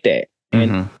not like that.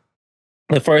 And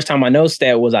the first time I noticed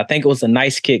that was, I think it was a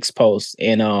Nice Kicks post.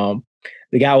 And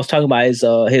the guy was talking about his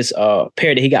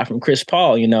pair that he got from Chris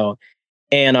Paul,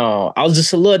 And I was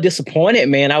just a little disappointed,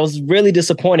 man. I was really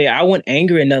disappointed. I wasn't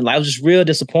angry or nothing. I was just real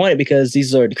disappointed because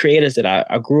these are the creators that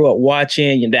I grew up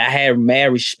watching and that I had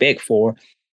mad respect for.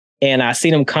 And I see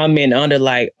them comment under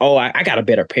like, oh, I got a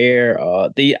better pair.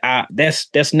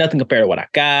 That's nothing compared to what I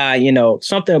got.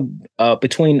 Something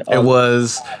between. It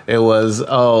was.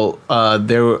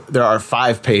 There are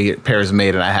 5 pairs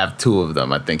made, and I have 2 of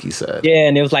them. I think he said. Yeah,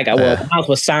 and it was like, mine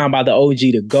was signed by the OG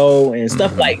to go and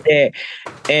stuff like that,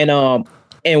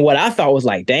 and what I thought was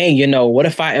like, dang, what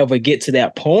if I ever get to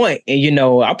that point and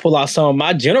I pull out some of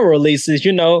my general releases,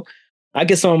 I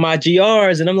get some of my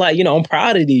GRs and I'm like, I'm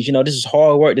proud of these. This is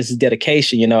hard work. This is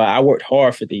dedication. I worked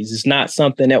hard for these. It's not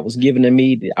something that was given to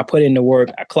me. I put in the work.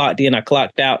 I clocked in. I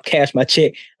clocked out. Cashed my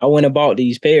check. I went and bought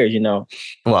these pairs.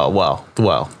 Well.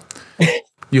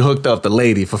 you hooked up the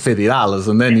lady for $50,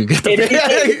 and then you get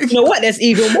the. You know what? That's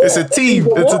even more. It's a team.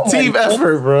 It's a team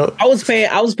effort, bro. I was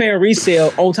paying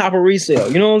resale on top of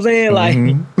resale. You know what I'm saying?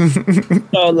 Like,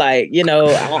 so like, you know,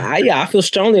 I feel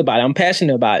strongly about it. I'm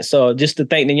passionate about it. So just to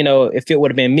think that, you know, if it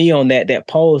would have been me on that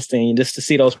post and just to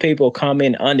see those people come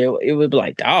in under, it would be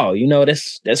like, oh, you know,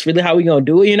 that's really how we gonna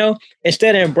do it, you know?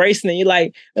 Instead of embracing it, you're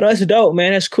like, oh, that's dope,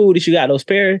 man. That's cool that you got those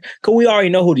pairs. Cause we already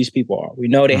know who these people are. We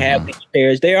know they have these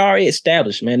pairs. They're already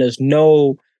established, man.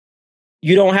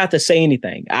 You don't have to say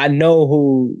anything. I know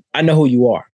who you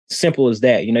are. Simple as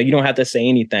that. You know, you don't have to say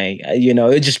anything. You know,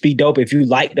 it'd just be dope if you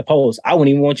like the post. I wouldn't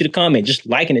even want you to comment. Just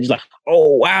liking it. Just like,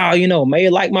 oh, wow, you know, may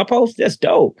you like my post? That's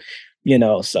dope. You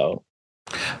know, so.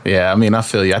 Yeah, I mean, I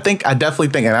feel you. I definitely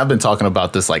think, and I've been talking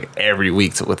about this like every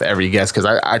week with every guest, because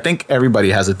I think everybody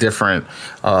has a different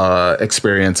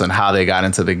experience on how they got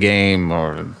into the game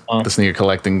or the sneaker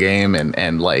collecting game.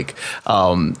 And like,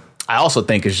 I also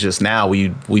think it's just now we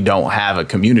don't have a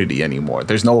community anymore.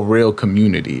 There's no real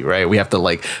community, right? We have to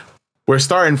like, we're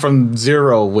starting from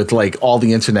zero with like all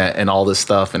the internet and all this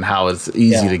stuff and how it's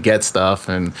easy to get stuff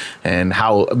and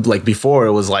how like before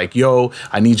it was like, yo,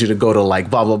 I need you to go to like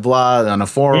blah, blah, blah on the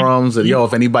forums and yo,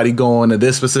 if anybody going to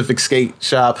this specific skate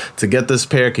shop to get this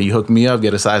pair, can you hook me up,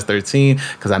 get a size 13?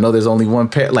 Because I know there's only one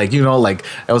pair. Like, you know, like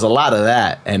there was a lot of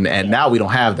that. And now we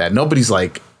don't have that. Nobody's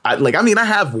like, I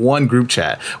have one group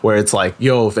chat where it's like,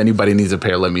 yo, if anybody needs a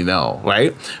pair, let me know.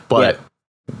 Right. But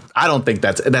I don't think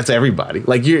that's everybody.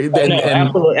 Like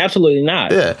absolutely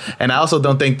not. Yeah. And I also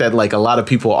don't think that like a lot of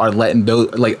people are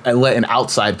letting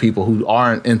outside people who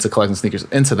aren't into collecting sneakers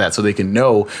into that so they can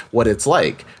know what it's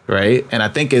like. Right. And I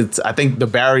think the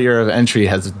barrier of entry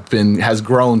has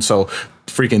grown so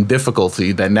freaking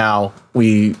difficulty that now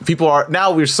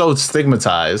we're so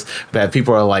stigmatized that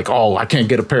people are like, oh, I can't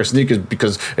get a pair of sneakers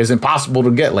because it's impossible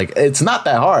to get. Like, it's not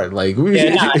that hard. Like,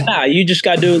 you just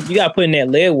got to put in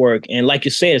that leg work. And like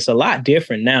you said, it's a lot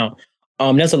different now.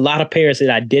 There's a lot of pairs that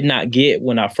I did not get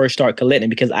when I first started collecting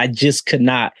because I just could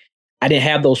not. I didn't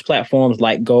have those platforms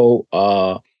like Go.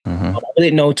 I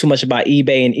didn't know too much about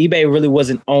eBay, and eBay really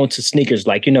wasn't on to sneakers.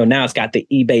 Like, you know, now it's got the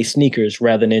eBay sneakers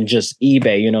rather than just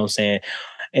eBay, you know what I'm saying?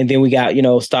 And then we got, you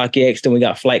know, StockX, then we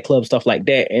got Flight Club, stuff like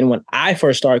that. And when I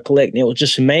first started collecting, it was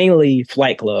just mainly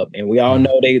Flight Club. And we all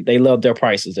know they love their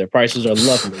prices. Their prices are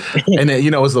lovely. And then, you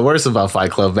know, what's the worst about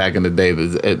Flight Club back in the day?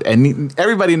 And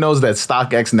everybody knows that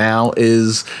StockX now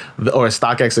or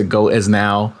StockX and Go is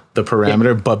now the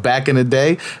parameter. But back in the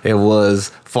day, it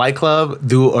was Flight Club,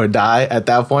 do or die at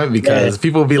that point, because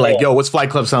people would be like, yo, what's Flight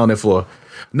Club selling it for?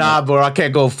 Nah, bro, I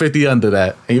can't go 50 under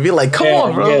that. And you'd be like, come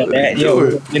on, bro.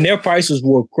 And their prices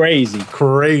were crazy.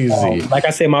 Like I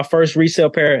said, my first resale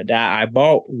pair that I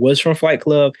bought was from Flight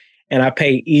Club, and I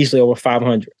paid easily over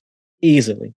 $500.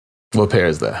 Easily. What pair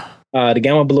is that? The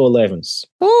Gamma Blue 11s.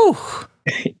 Woo!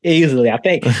 Easily. I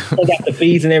think I got the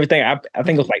fees and everything. I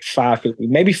think it was like $550,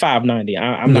 maybe $590.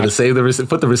 I'm gonna save the receipt.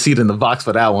 Put the receipt in the box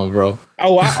for that one, bro.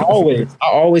 Oh, I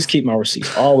always keep my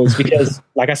receipts, always, because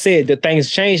like I said, the things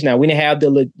changed now. We didn't have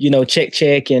the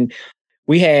check, and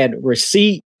we had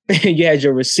receipt. You had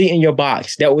your receipt in your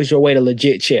box. That was your way to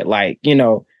legit check. Like, you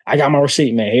know, I got my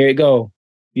receipt, man. Here it go.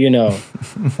 You know,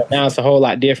 but now it's a whole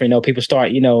lot different. You know, people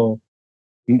start, you know,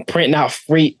 printing out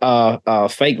free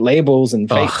fake labels and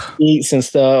fake receipts and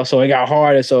stuff. So it got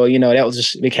harder. So, you know, that was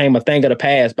just became a thing of the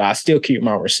past, but I still keep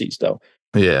my receipts though.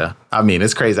 Yeah. I mean,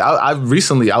 it's crazy. I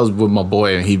recently was with my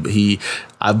boy and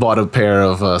I bought a pair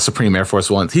of Supreme Air Force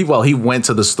Ones. He went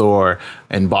to the store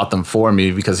and bought them for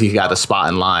me because he got a spot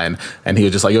in line, and he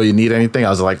was just like, yo, you need anything? I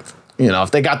was like, you know,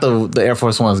 if they got the Air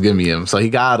Force Ones, give me them. So he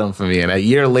got them for me. And a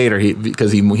year later,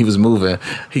 because he was moving,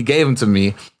 he gave them to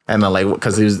me. And then, like,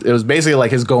 because it was basically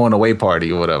like his going away party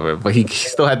or whatever, but he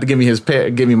still had to give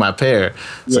me my pair.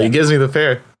 So he gives me the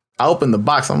pair. I open the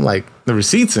box. I'm like, the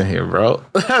receipt's in here, bro.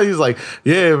 He's like,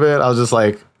 yeah, man. I was just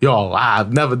like, yo,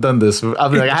 I've never done this. I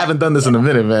was like, I haven't done this in a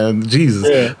minute, man. Jesus.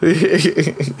 Yeah.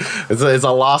 It's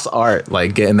a lost art,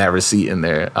 like getting that receipt in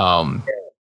there.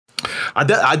 I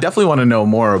definitely want to know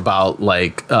more about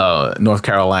like North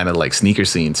Carolina, like sneaker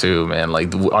scene too, man.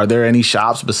 Like, are there any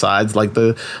shops besides like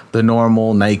the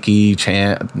normal Nike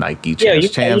Champs,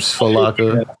 Foot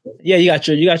Locker? Yeah, you got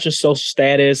your social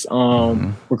status.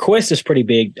 Request is pretty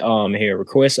big here.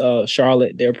 Request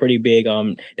Charlotte, they're pretty big.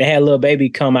 They had Lil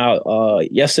Baby come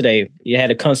out yesterday. You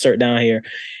had a concert down here.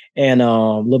 And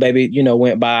Lil Baby, you know,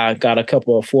 went by, got a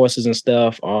couple of forces and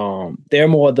stuff. They're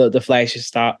more the flashy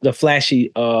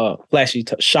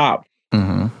shop.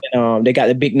 And, they got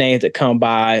the big names that come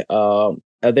by.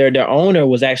 Their owner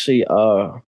was actually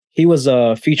he was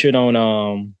featured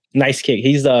on Nice kick.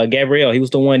 He's Gabriel. He was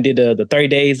the one did the 30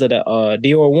 days of the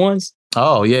Dior ones.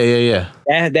 Oh yeah.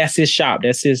 That's his shop.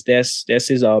 That's his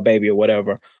baby or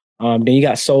whatever. Then you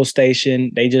got Soul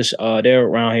Station. They just they're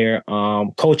around here.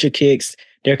 Culture Kicks.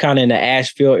 They're kind of in the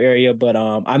Asheville area, but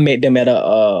I met them at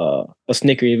a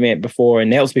sneaker event before,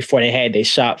 and that was before they had their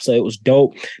shop. So it was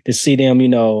dope to see them,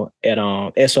 at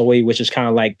SOE, which is kind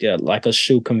of like a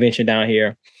shoe convention down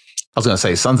here. I was gonna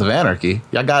say Sons of Anarchy.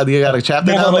 You got a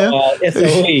chapter down there?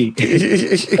 SOE.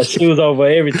 Shoes over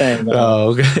everything. Oh,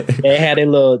 okay. They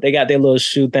got their little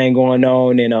shoe thing going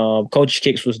on, and Coach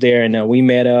Kicks was there, and we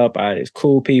met up. It's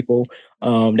cool people.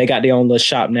 They got their own little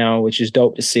shop now, which is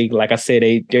dope to see. Like I said,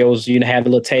 they had a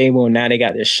little table, and now they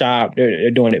got their shop. They're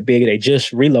doing it big. They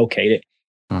just relocated.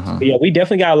 But yeah, we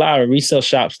definitely got a lot of resale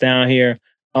shops down here.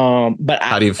 But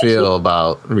how do you feel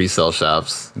about resale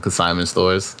shops, consignment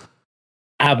stores?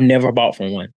 I've never bought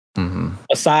from one.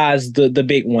 Besides the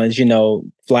big ones,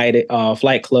 Flight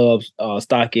Clubs,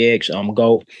 StockX,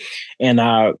 GOAT, and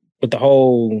with the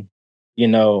whole,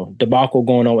 debacle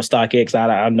going on with StockX,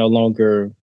 I no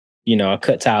longer, I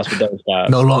cut ties with those guys.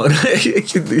 No longer.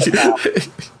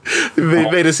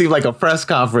 They made it seem like a press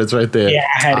conference right there. Yeah,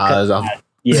 I had to cut ties.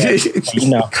 Yeah,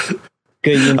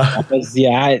 good,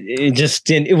 it just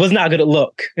didn't. It was not a good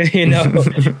look,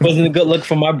 It wasn't a good look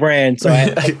for my brand, so I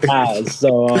had to cut ties.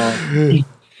 So,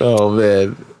 oh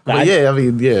man, but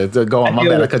go on. My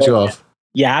bad, I cut you off.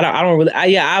 Yeah, I don't really.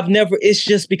 I've never. It's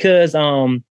just because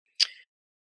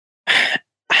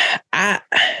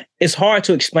it's hard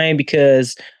to explain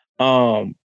because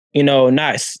I'm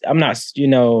not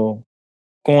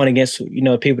going against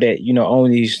people that own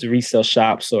these resale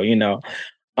shops or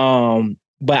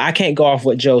but I can't go off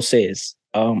what Joe says.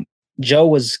 Joe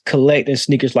was collecting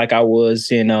sneakers like I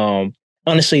was. And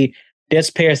honestly, there's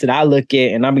pairs that I look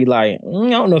at and I'll be like, I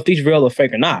don't know if these real or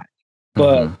fake or not.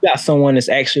 But you got someone that's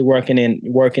actually working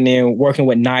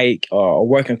with Nike or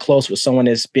working close with someone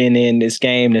that's been in this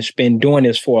game, that's been doing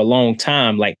this for a long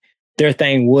time. Like their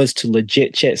thing was to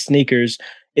legit check sneakers.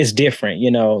 It's different,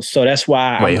 So that's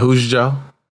why. Wait, who's Joe?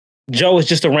 Joe is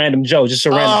just a random Joe,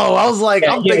 Oh, I was like,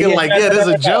 I'm thinking there's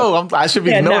a Joe. I should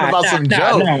be knowing about some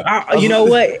Joe. You know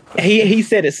what? He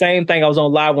said the same thing. I was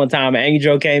on live one time, and Angry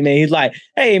Joe came in. He's like,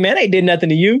 "Hey, man, they did nothing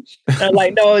to you." And I'm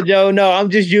like, "No, Joe, no, I'm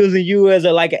just using you as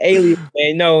an alien,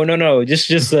 man. No,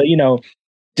 just I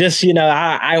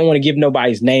don't want to give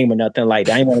nobody's name or nothing like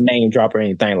that. I ain't want to name drop or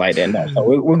anything like that. No, so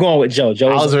we're going with Joe.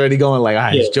 I was already going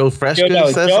Joe Fresh. Joe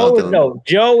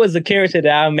is a character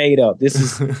that I made up. This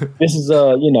is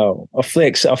a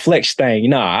flex thing.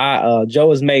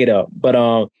 Joe is made up.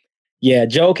 But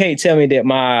Joe can't tell me that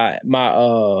my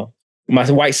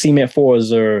white cement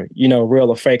fours are real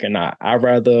or fake or not. I'd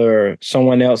rather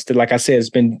someone else that, like I said, has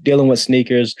been dealing with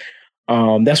sneakers.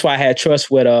 That's why I had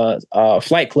trust with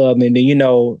Flight Club, and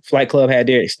then Flight Club had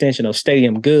their extension of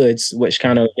Stadium Goods, which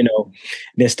kind of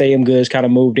then Stadium Goods kind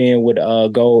of moved in with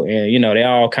Go, and they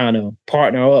all kind of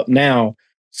partner up now.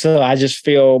 So I just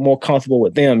feel more comfortable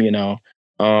with them,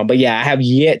 But yeah, I have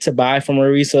yet to buy from a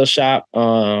resale shop.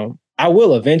 I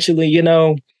will eventually,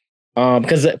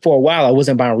 because for a while I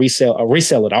wasn't buying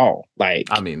resale at all.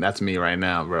 That's me right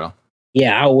now, bro.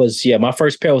 Yeah, my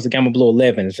first pair was the Gamma Blue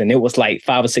 11s, and it was like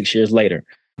 5 or 6 years later.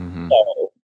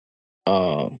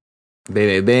 So,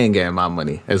 they ain't getting my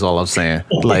money, is all I'm saying.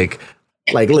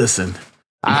 Listen,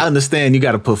 I understand you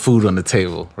got to put food on the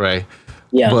table, right?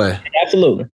 Yeah, but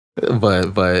absolutely.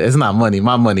 But it's not money.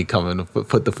 My money coming to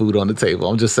put the food on the table.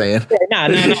 I'm just saying. No.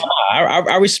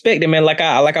 I respect it, man. Like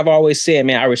I've always said,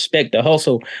 man, I respect the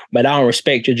hustle, but I don't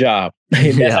respect your job.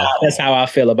 That's how I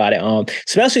feel about it.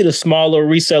 Especially the smaller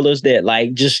resellers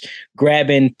that just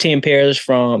grabbing 10 pairs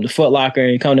from the Foot Locker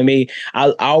and come to me.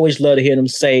 I always love to hear them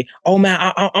say, "Oh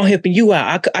man, I'm helping you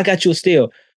out. I got you a steal."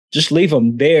 Just leave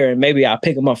them there, and maybe I'll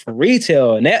pick them up for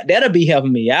retail, and that'll be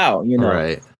helping me out.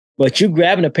 Right. But you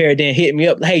grabbing a pair, then hitting me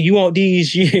up. Hey, you want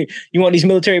these? You want these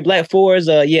military black fours?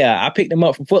 Yeah, I picked them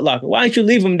up from Foot Locker. Why don't you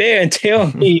leave them there and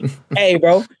tell me, hey,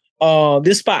 bro,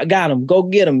 this spot got them. Go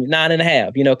get them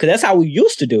 9.5. Because that's how we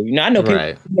used to do. I know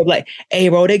people like, hey,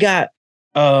 bro, they got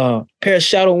pair of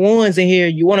Shadow Ones in here.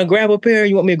 You want to grab a pair?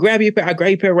 You want me to grab your pair? I grab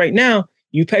your pair right now.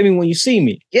 You pay me when you see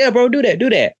me. Yeah, bro, do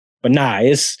that. But nah,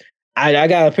 I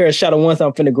got a pair of Shadow Ones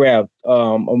I'm finna grab.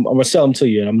 I'm gonna sell them to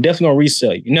you, and I'm definitely gonna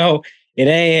resell you. It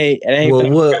ain't.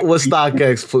 Well, what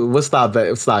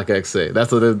StockX say? That's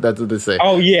what they say.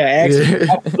 Oh yeah,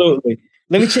 absolutely.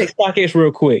 Let me check StockX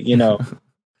real quick.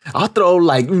 I'll throw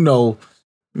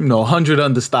 100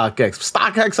 under StockX.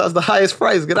 StockX has the highest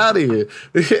price. Get out of here.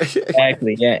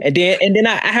 Exactly. Yeah, and then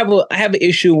I have an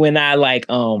issue when I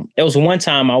there was one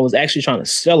time I was actually trying to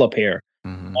sell a pair,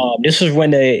 This was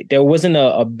when there wasn't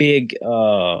a big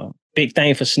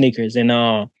thing for sneakers, and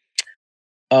I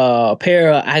got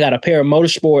a pair of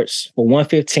Motorsports for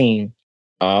 $115.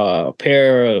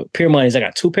 Pair of Pure Moneys. I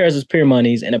got 2 pairs of Pure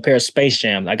Moneys and a pair of Space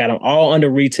Jams. I got them all under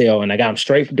retail, and I got them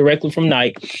straight directly from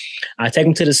Nike. I take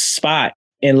them to the spot,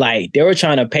 and like they were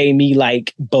trying to pay me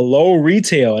like below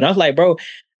retail, and I was like, bro,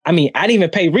 I mean, I didn't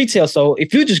even pay retail, so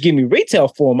if you just give me retail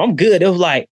for them, I'm good. It was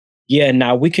like, yeah,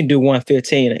 nah, we can do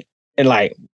 115, and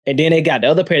then they got the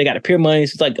other pair. They got the Pure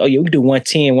Moneys. It's like, oh yeah, we can do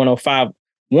 110, 105.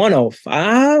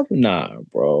 105? Nah,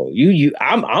 bro.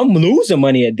 I'm losing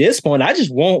money at this point. I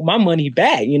just want my money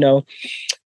back, you know.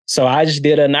 So I just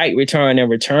did a night return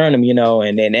and returned them, you know.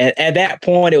 And then at that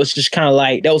point, it was just kind of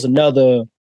like that was another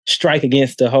strike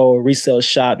against the whole resale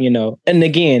shop, you know. And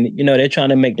again, you know, they're trying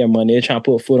to make their money. They're trying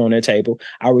to put food on their table.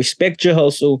 I respect your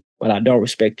hustle, but I don't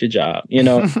respect your job, you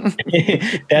know.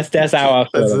 that's how I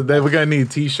feel. We're gonna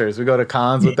need T-shirts. We go to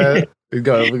cons with that. We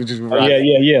can just write,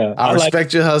 yeah. I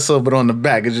respect your hustle, but on the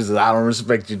back it's just I don't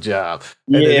respect your job.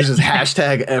 And then it's just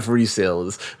hashtag F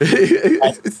resales.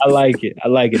 I like it.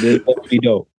 It's pretty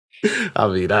dope. I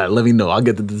mean, let me know. I'll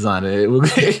get the designer.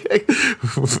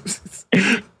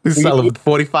 We sell them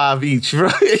 45 each,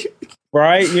 right?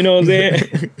 Right, you know what I'm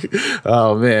saying?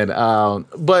 Oh man,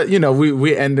 but you know,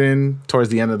 we're ending towards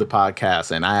the end of the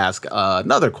podcast, and I ask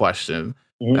another question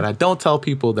that I don't tell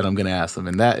people that I'm going to ask them,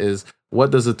 and that is,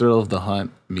 what does the thrill of the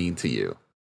hunt mean to you?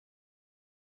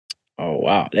 Oh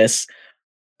wow, that's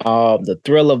the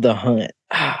thrill of the hunt.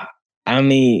 I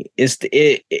mean, it's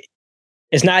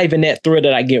not even that thrill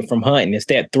that I get from hunting. It's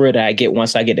that thrill that I get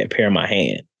once I get that pair in my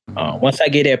hand. Once I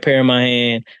get that pair in my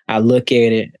hand, I look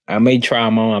at it. I may try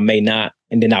them on, I may not,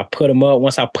 and then I put them up.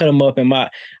 Once I put them up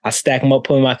I stack them up,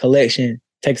 put them in my collection.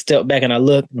 Take a step back, and I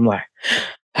look. And I'm like,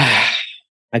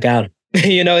 I got them.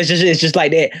 You know, it's just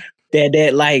like that.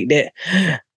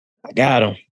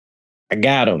 I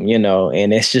got them, you know,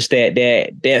 and it's just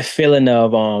that feeling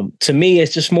of, to me,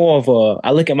 it's just more of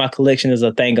I look at my collection as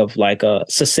a thing of like a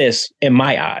success in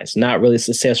my eyes, not really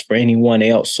success for anyone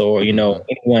else or, you know,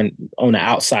 anyone on the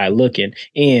outside looking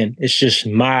in. It's just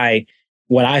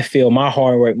what I feel, my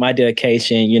hard work, my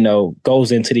dedication, you know,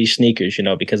 goes into these sneakers, you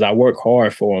know, because I work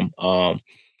hard for them.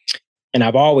 And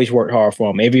I've always worked hard for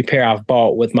them. Every pair I've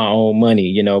bought with my own money,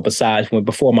 you know,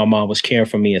 before my mom was caring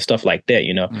for me and stuff like that,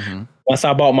 you know. Once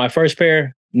I bought my first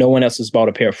pair, no one else has bought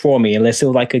a pair for me unless it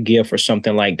was like a gift or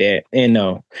something like that. And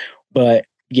but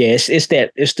yeah, it's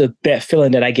that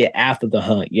feeling that I get after the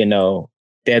hunt, you know,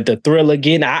 that the thrill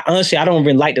again. I don't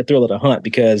even like the thrill of the hunt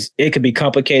because it could be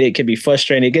complicated, it could be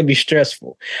frustrating, it could be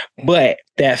stressful. But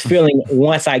that feeling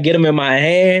once I get them in my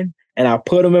hand and I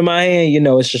put them in my hand, you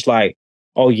know, it's just like,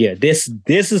 oh yeah, this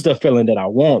is the feeling that I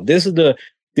want. This is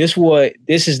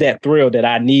that thrill that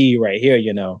I need right here,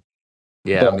 you know.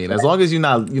 Yeah, but, I mean, as long as you're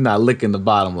not licking the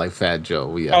bottom like Fat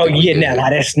Joe.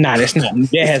 That's not.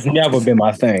 That has never been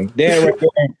my thing. We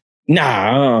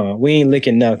ain't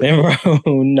licking nothing, bro.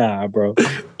 Nah, bro.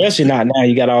 Especially not now.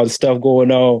 You got all the stuff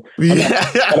going on.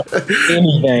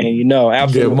 Anything, you know.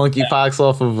 Absolutely. Get monkeypox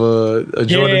off of a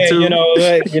Jordan 2.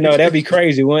 You know, that'd be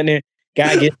crazy, wouldn't it?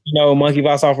 Guy get, you know,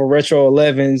 monkeypox off of retro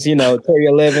 11s, you know, Terry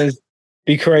 11s,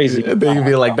 be crazy. Yeah, then you'd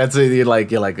be like, that's it. You're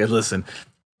like, listen,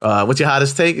 what's your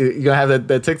hottest take? You're gonna have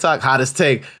that TikTok hottest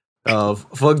take of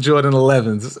fuck Jordan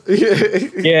 11s.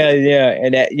 yeah,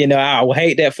 and that, you know, I would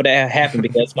hate that for that to happen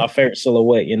because it's my favorite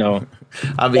silhouette, you know.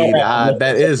 I mean,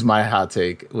 that is my hot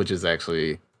take, which is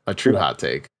actually a true hot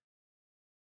take.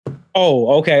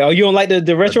 Oh, okay. Oh, you don't like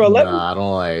the retro 11? Nah, I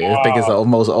don't like it. I think it's the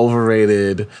most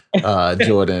overrated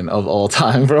Jordan of all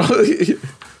time, bro.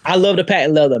 I love the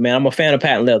patent leather, man. I'm a fan of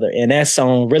patent leather, and that's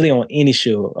really on any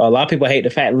shoe. A lot of people hate the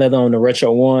patent leather on the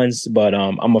retro ones, but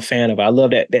I'm a fan of it. I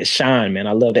love that shine, man.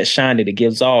 I love that shine that it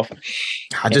gives off.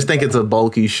 I just think it's a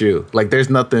bulky shoe. Like there's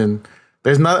no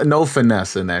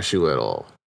finesse in that shoe at all.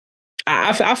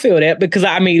 I feel that because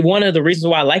I mean one of the reasons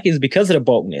why I like it is because of the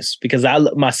bulkiness. Because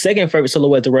my second favorite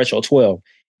silhouette is the Retro 12,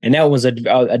 and that was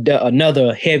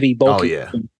another heavy bulky. Oh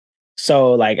yeah.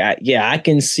 So like I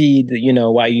can see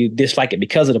why you dislike it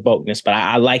because of the bulkiness, but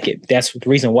I like it. That's the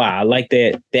reason why I like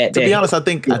that. To be honest, I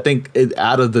think it,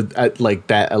 out of the like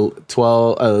that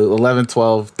 12, 11,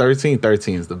 12, 13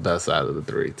 is the best out of the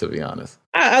three. To be honest.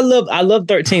 I love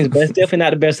 13s, but it's definitely not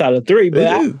the best out of the three. But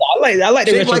I like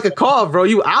the shaped like a car, bro.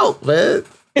 You out, man.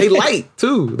 They light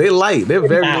too. They're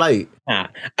very light.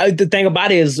 The thing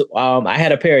about it is, I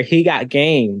had a pair of He Got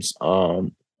Games,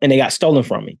 and they got stolen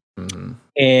from me. Mm-hmm.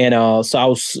 And so I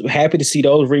was happy to see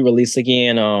those re-release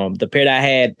again. The pair that I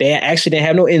had, they actually didn't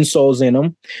have no insoles in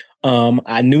them.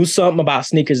 I knew something about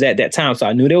sneakers at that time. So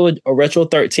I knew there were a retro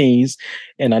 13s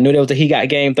and I knew there was a He Got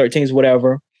Game 13s,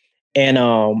 whatever. And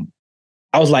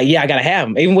I was like, yeah, I gotta have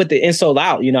them. Even with the insole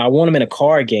out, I want them in a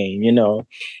card game,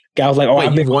 Guy was like, oh,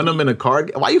 wait, you want them in a card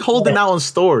game? Why are you holding out on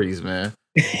stories, man?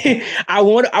 I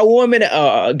want him in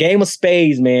a game of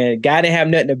spades, man. Guy didn't have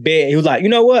nothing to bet. He was like, you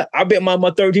know what? I bet my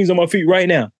 13s on my feet right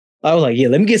now. I was like, yeah,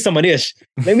 let me get some of this.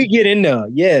 Let me get in there.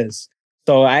 Yes.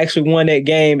 So I actually won that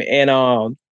game,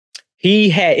 and he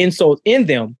had insoles in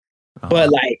them, but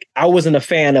like I wasn't a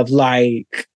fan of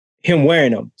like him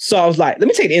wearing them. So I was like, let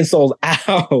me take the insoles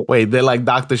out. Wait, they're like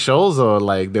Dr. Scholl's or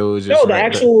like they was just the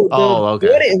actual okay.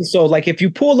 insoles. Like if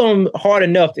you pull them hard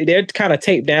enough, they're kind of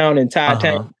taped down and tied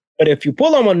down. But if you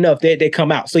pull them enough, they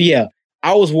come out. So yeah,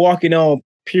 I was walking on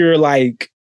pure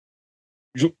like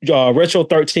retro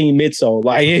 13 midsole.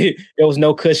 Like there was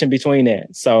no cushion between that.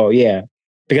 So yeah,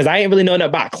 because I didn't really know nothing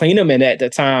about clean them in at the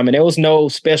time, and there was no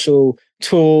special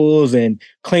tools and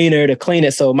cleaner to clean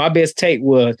it. So my best take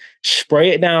was spray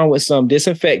it down with some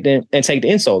disinfectant and take the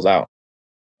insoles out.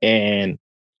 And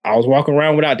I was walking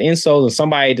around without the insoles, and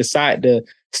somebody decided to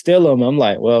steal them. I'm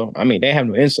like, well, I mean, they have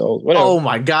no insoles. Whatever. Oh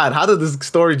my God, how did this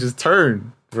story just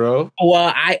turn, bro?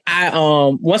 Well, I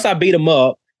once I beat them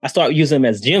up, I started using them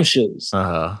as gym shoes,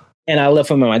 and I left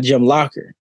them in my gym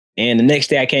locker. And the next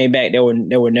day I came back, they were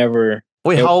never.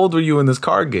 Wait, how old were you in this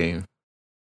card game?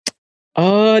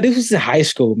 This was in high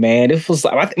school, man. This was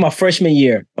like, I think my freshman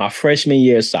year.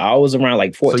 So I was around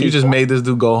like 14. So you just made this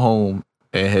dude go home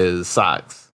in his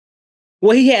socks.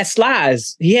 Well, he had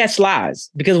slides.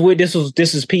 Because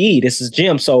this is PE. This is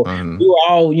gym. So we were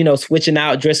all, switching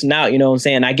out, dressing out, you know what I'm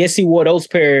saying? I guess he wore those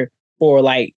pair for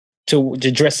like to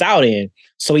dress out in.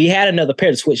 So he had another pair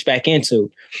to switch back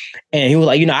into. And he was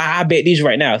like, I bet these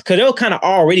right now. Because they were kind of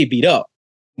already beat up.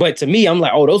 But to me, I'm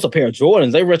like, oh, those are a pair of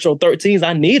Jordans. They retro 13s.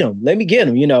 I need them. Let me get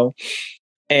them,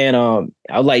 And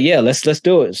I was like, yeah, let's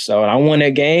do it. So I won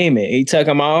that game, and he took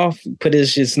them off, put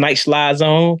his night slides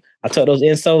on. I took those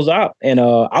insoles out, and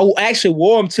I actually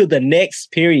wore them to the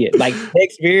next period. Like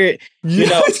next period,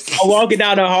 yes. I'm walking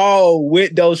down the hall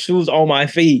with those shoes on my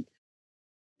feet,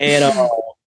 and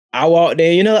I walked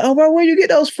there, oh, bro, where you get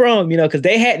those from? Because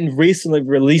they hadn't recently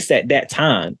released at that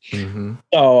time. Mm-hmm.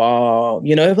 So,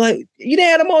 it was like, you didn't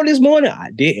have them on this morning?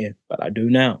 I didn't, but I do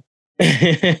now.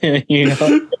 I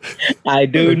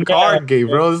do now. Card game,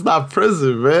 bro. It's not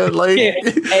prison, man. Like,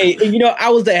 hey, I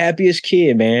was the happiest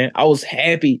kid, man. I was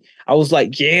happy. I was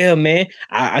like, yeah, man.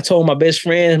 I told my best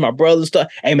friends, my brothers, stuff.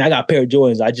 Hey, man, I got a pair of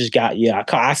Jordans. I just got,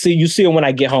 I see them when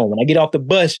I get home. When I get off the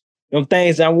bus, them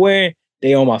things I'm wearing,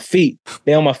 they on my feet.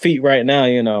 They on my feet right now,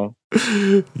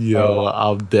 Yo,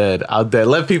 I'm dead.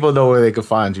 Let people know where they can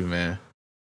find you, man.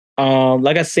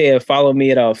 Like I said, follow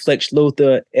me at Flexx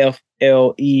Luthor,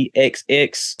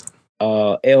 FLEXX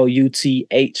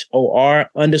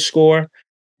LUTHOR_.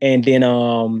 And then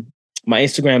my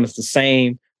Instagram is the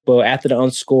same, but after the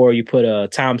underscore, you put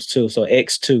 ×2, so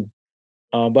X2.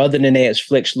 But other than that, it's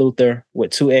Flexx Luthor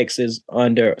with 2 X's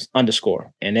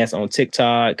underscore. And that's on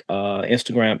TikTok,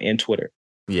 Instagram, and Twitter.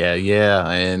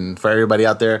 Yeah. And for everybody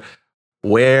out there,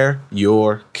 wear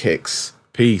your kicks.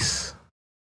 Peace.